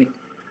Islamic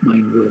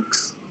mind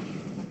works.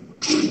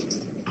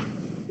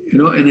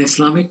 An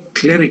Islamic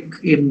cleric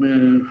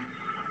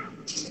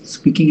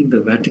speaking in the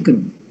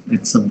Vatican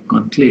at some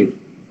conclave,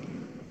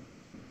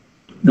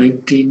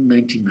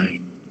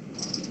 1999,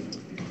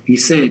 he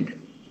said,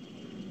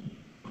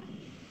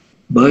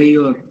 "By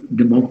your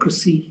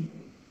democracy,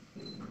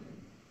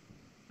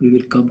 we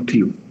will come to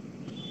you.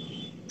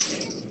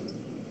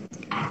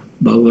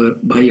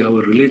 By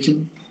our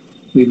religion,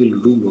 we will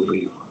rule over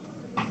you."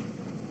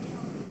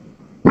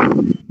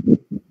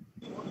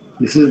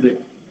 This is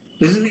the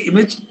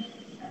image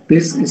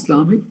these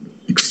Islamic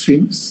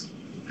extremists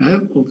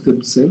have of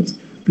themselves.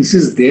 This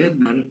is their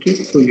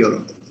narrative for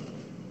Europe.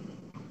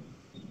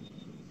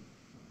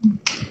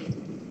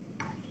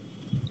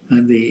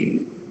 And the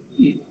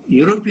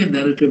European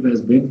narrative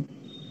has been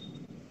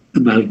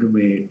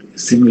amalgamate,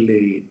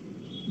 assimilate,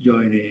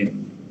 join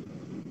in,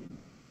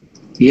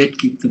 yet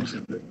keep them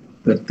separate.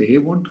 But they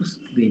want to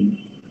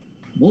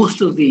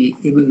most of the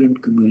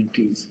immigrant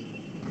communities,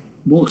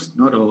 most,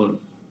 not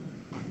all,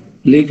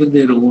 live in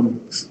their own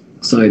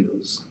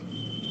silos,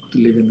 to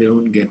live in their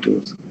own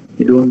ghettos.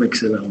 They don't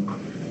mix around.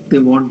 They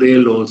want their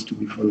laws to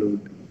be followed.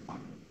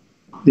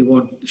 They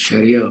want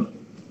Sharia.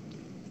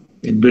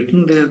 In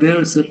Britain, there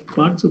are certain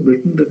parts of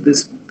Britain that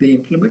they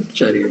implement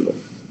Sharia law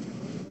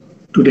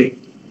today.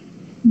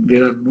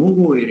 There are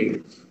no-go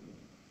areas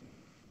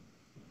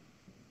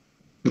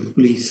for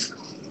police.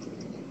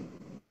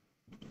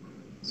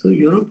 So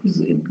Europe is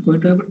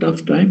going to have a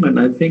tough time, and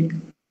I think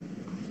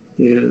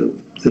the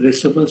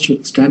rest of us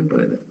should stand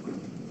by that.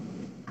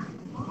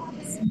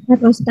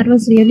 That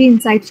was really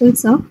insightful,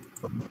 sir.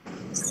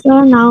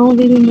 So now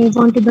we will move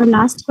on to the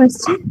last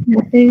question.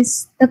 That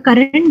is, the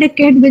current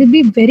decade will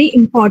be very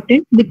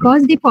important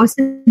because the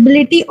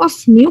possibility of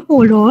new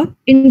Cold War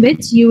in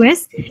which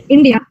US,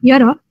 India,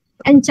 Europe,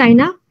 and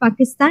China,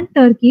 Pakistan,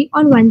 Turkey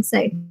on one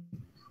side.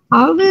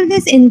 How will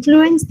this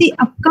influence the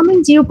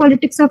upcoming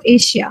geopolitics of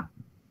Asia?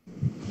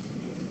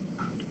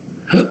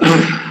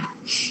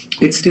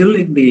 It's still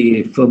in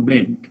the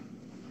ferment.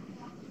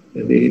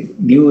 The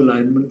new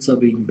alignments are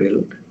being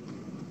built.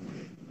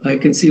 I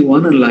can see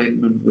one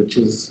alignment, which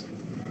is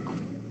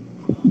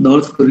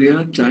North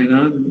Korea,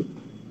 China,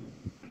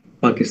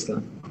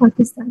 Pakistan.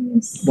 Pakistan,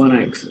 yes. One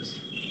axis.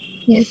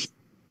 Yes.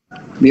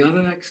 The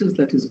other axis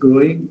that is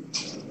growing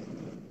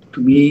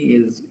to me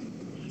is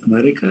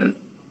America,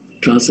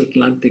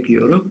 transatlantic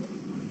Europe,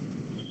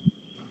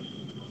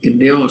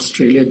 India,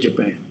 Australia,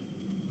 Japan.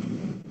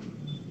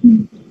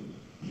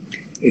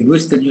 In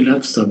which then you'll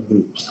have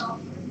subgroups.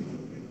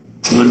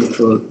 One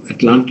for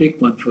Atlantic,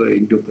 one for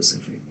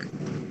Indo-Pacific.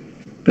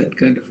 That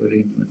kind of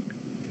arrangement.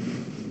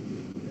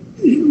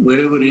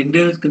 Wherever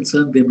India is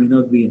concerned, there may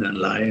not be an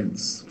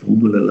alliance,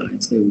 formal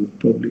alliance. There would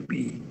probably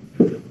be,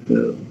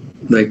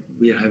 like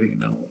we are having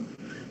now,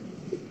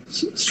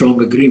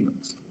 strong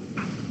agreements.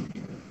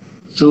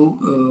 So,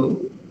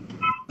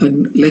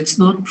 and let's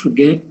not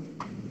forget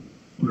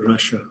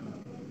Russia.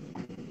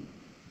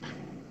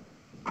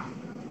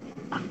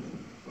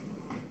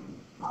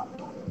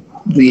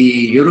 The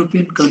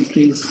European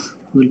countries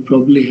will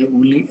probably have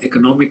only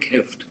economic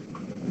heft,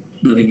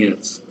 nothing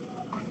else.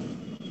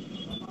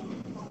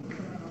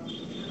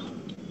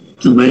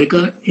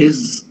 America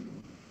is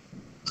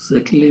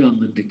certainly on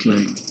the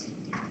decline,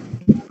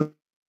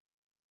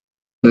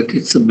 but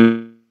it's a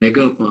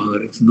mega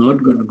power. It's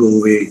not going to go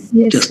away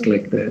just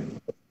like that.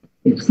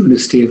 It's going to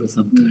stay for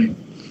some time.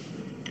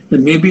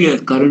 And maybe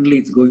currently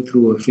it's going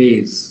through a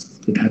phase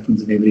that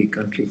happens in every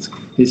country's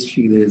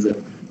history. There is a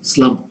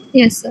slump.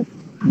 Yes, sir.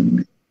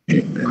 And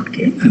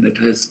it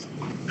has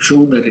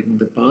shown that in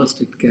the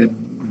past it can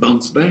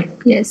bounce back.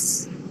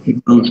 Yes.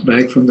 It bounced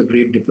back from the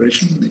Great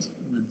Depression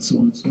and so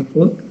on and so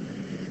forth.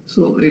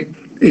 So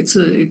it's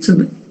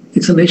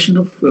a nation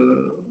of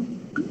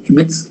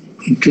immense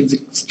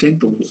intrinsic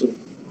strength also,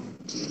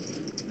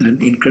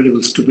 and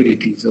incredible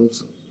stupidities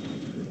also.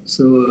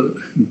 So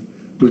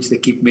which they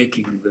keep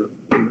making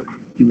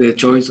in their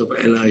choice of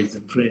allies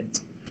and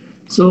friends.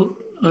 So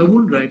I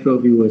wouldn't write our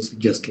viewers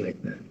just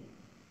like that.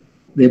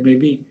 There may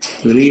be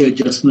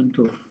readjustment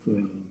of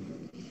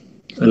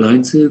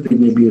alliances. There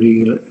may be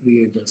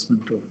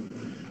readjustment of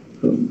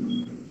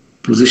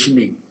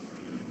positioning,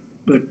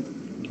 but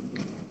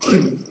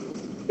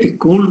a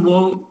Cold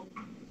War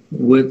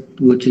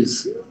which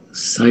is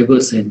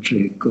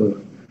cyber-centric or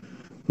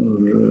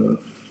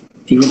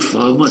even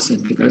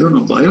pharma-centric, I don't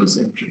know,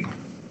 biocentric,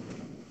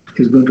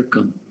 is going to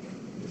come.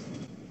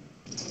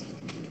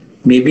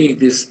 Maybe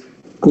this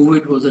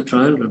COVID was a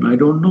trial run, I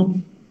don't know.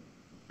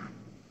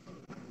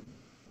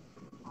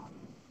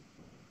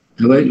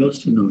 Have I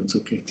lost you? No, it's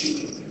okay.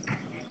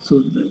 So,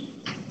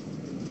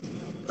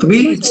 I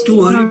mean, it's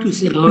too early to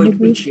say how it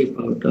will shape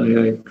out.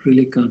 I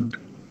really can't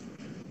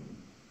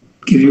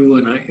give you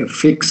a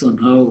fix on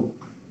how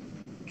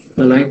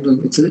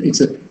alignment.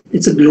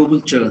 It's a global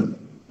churn.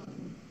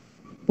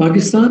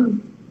 Pakistan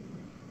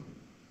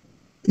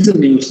is a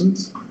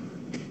nuisance.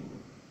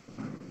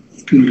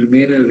 It will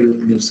remain a real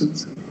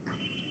nuisance.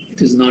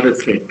 It is not a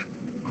threat.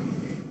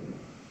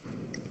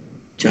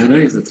 China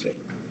is a threat.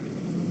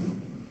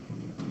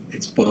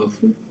 It's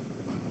powerful.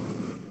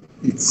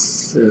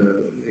 It's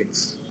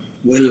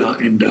well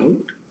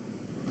endowed.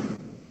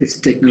 It's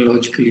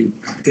technologically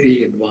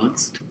very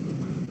advanced.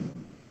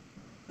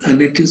 And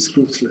it is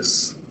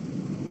ruthless.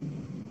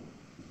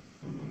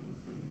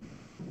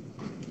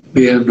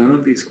 We have none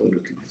of these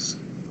qualities.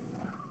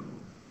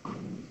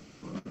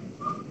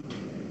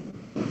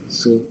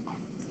 So,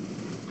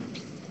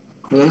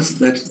 for us,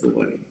 that's the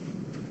worry.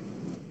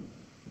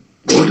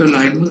 What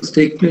alignments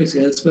take place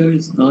elsewhere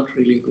is not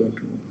really going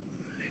to.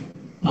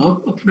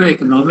 आप अपना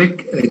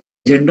economic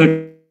agenda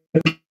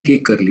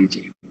ठीक कर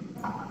लीजिए.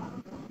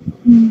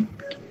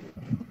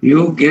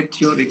 You get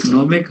your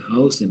economic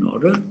house in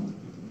order.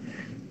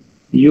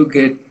 You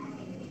get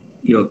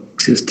your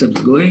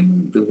systems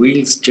going, the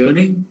wheels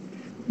churning.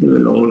 They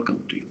will all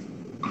come to you.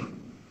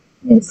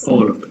 Yes, sir.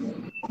 All of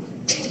them.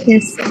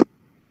 Yes, sir.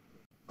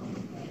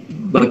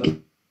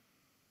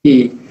 बाकी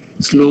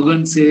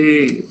slogan से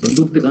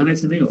बंदूक दिखाने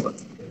से नहीं होगा.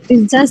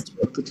 It's just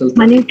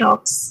money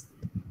talks.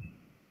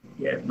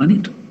 Yeah,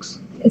 money talks.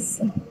 Yes,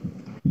 sir.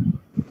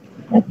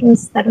 That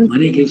was.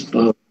 Money gives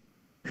power.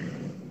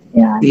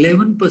 Yeah.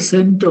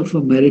 11% of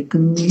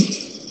Americans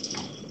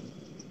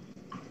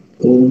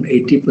own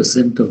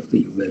 80% of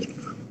the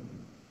wealth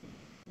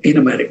in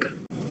America.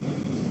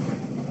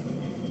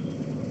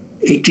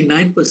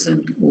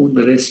 89% own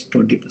the rest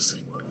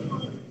 20%.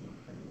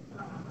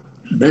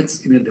 And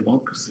that's in a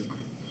democracy.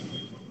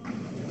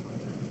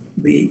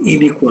 The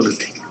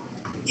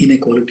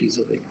inequalities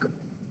of income.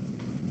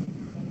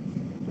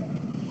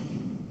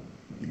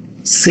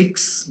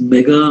 6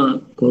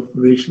 mega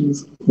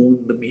corporations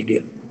own the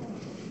media.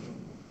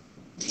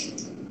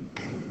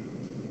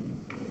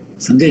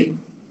 समझे?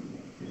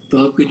 तो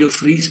आपकी जो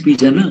free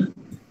speech है ना,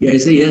 ये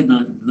ऐसे ही है,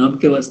 नाम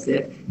के वास्ते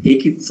है,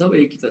 एक ही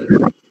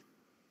तरह,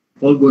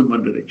 all go in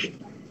one direction.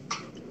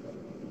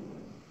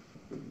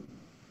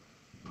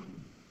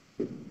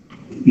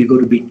 We got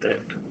to beat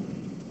that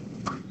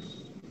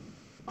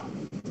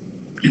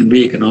and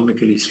be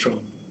economically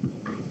strong.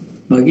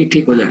 बाकी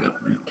ठीक हो जाएगा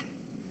अपने आप.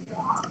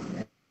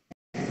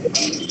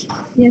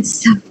 Yes,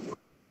 sir.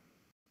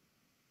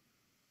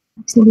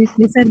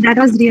 Absolutely, sir. That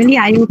was really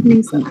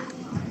eye-opening, sir.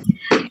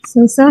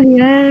 So, sir,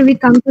 here we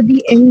come to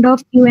the end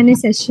of Q&A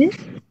session.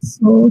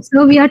 So,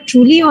 sir, we are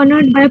truly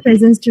honored by your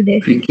presence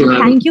today. Thank you.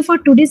 Thank you for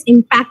today's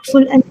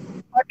impactful and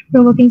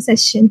thought-provoking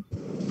session.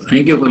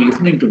 Thank you for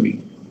listening to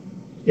me,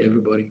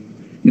 everybody.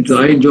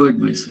 I enjoyed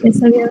myself. Yes,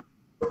 sir.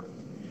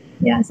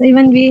 Yeah, so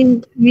even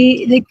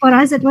we like, for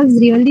us, it was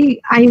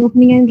really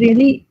eye-opening and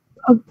really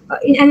an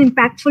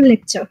impactful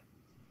lecture.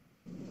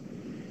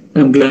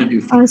 I'm glad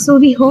you. So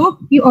we hope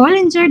you all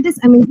enjoyed this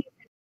amazing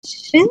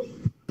session,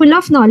 full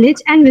of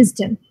knowledge and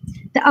wisdom.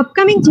 The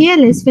upcoming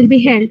GLS will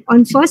be held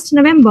on 1st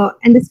November,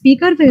 and the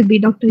speaker will be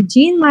Dr.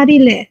 Jean-Marie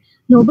Lair,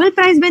 Nobel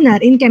Prize winner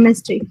in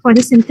chemistry for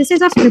the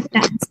synthesis of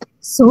tryptans.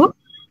 So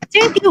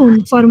stay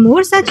tuned for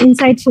more such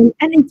insightful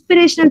and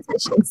inspirational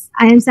sessions.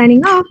 I am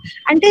signing off.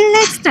 Until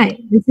next time,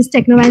 this is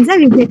Technovanza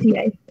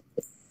VJTI.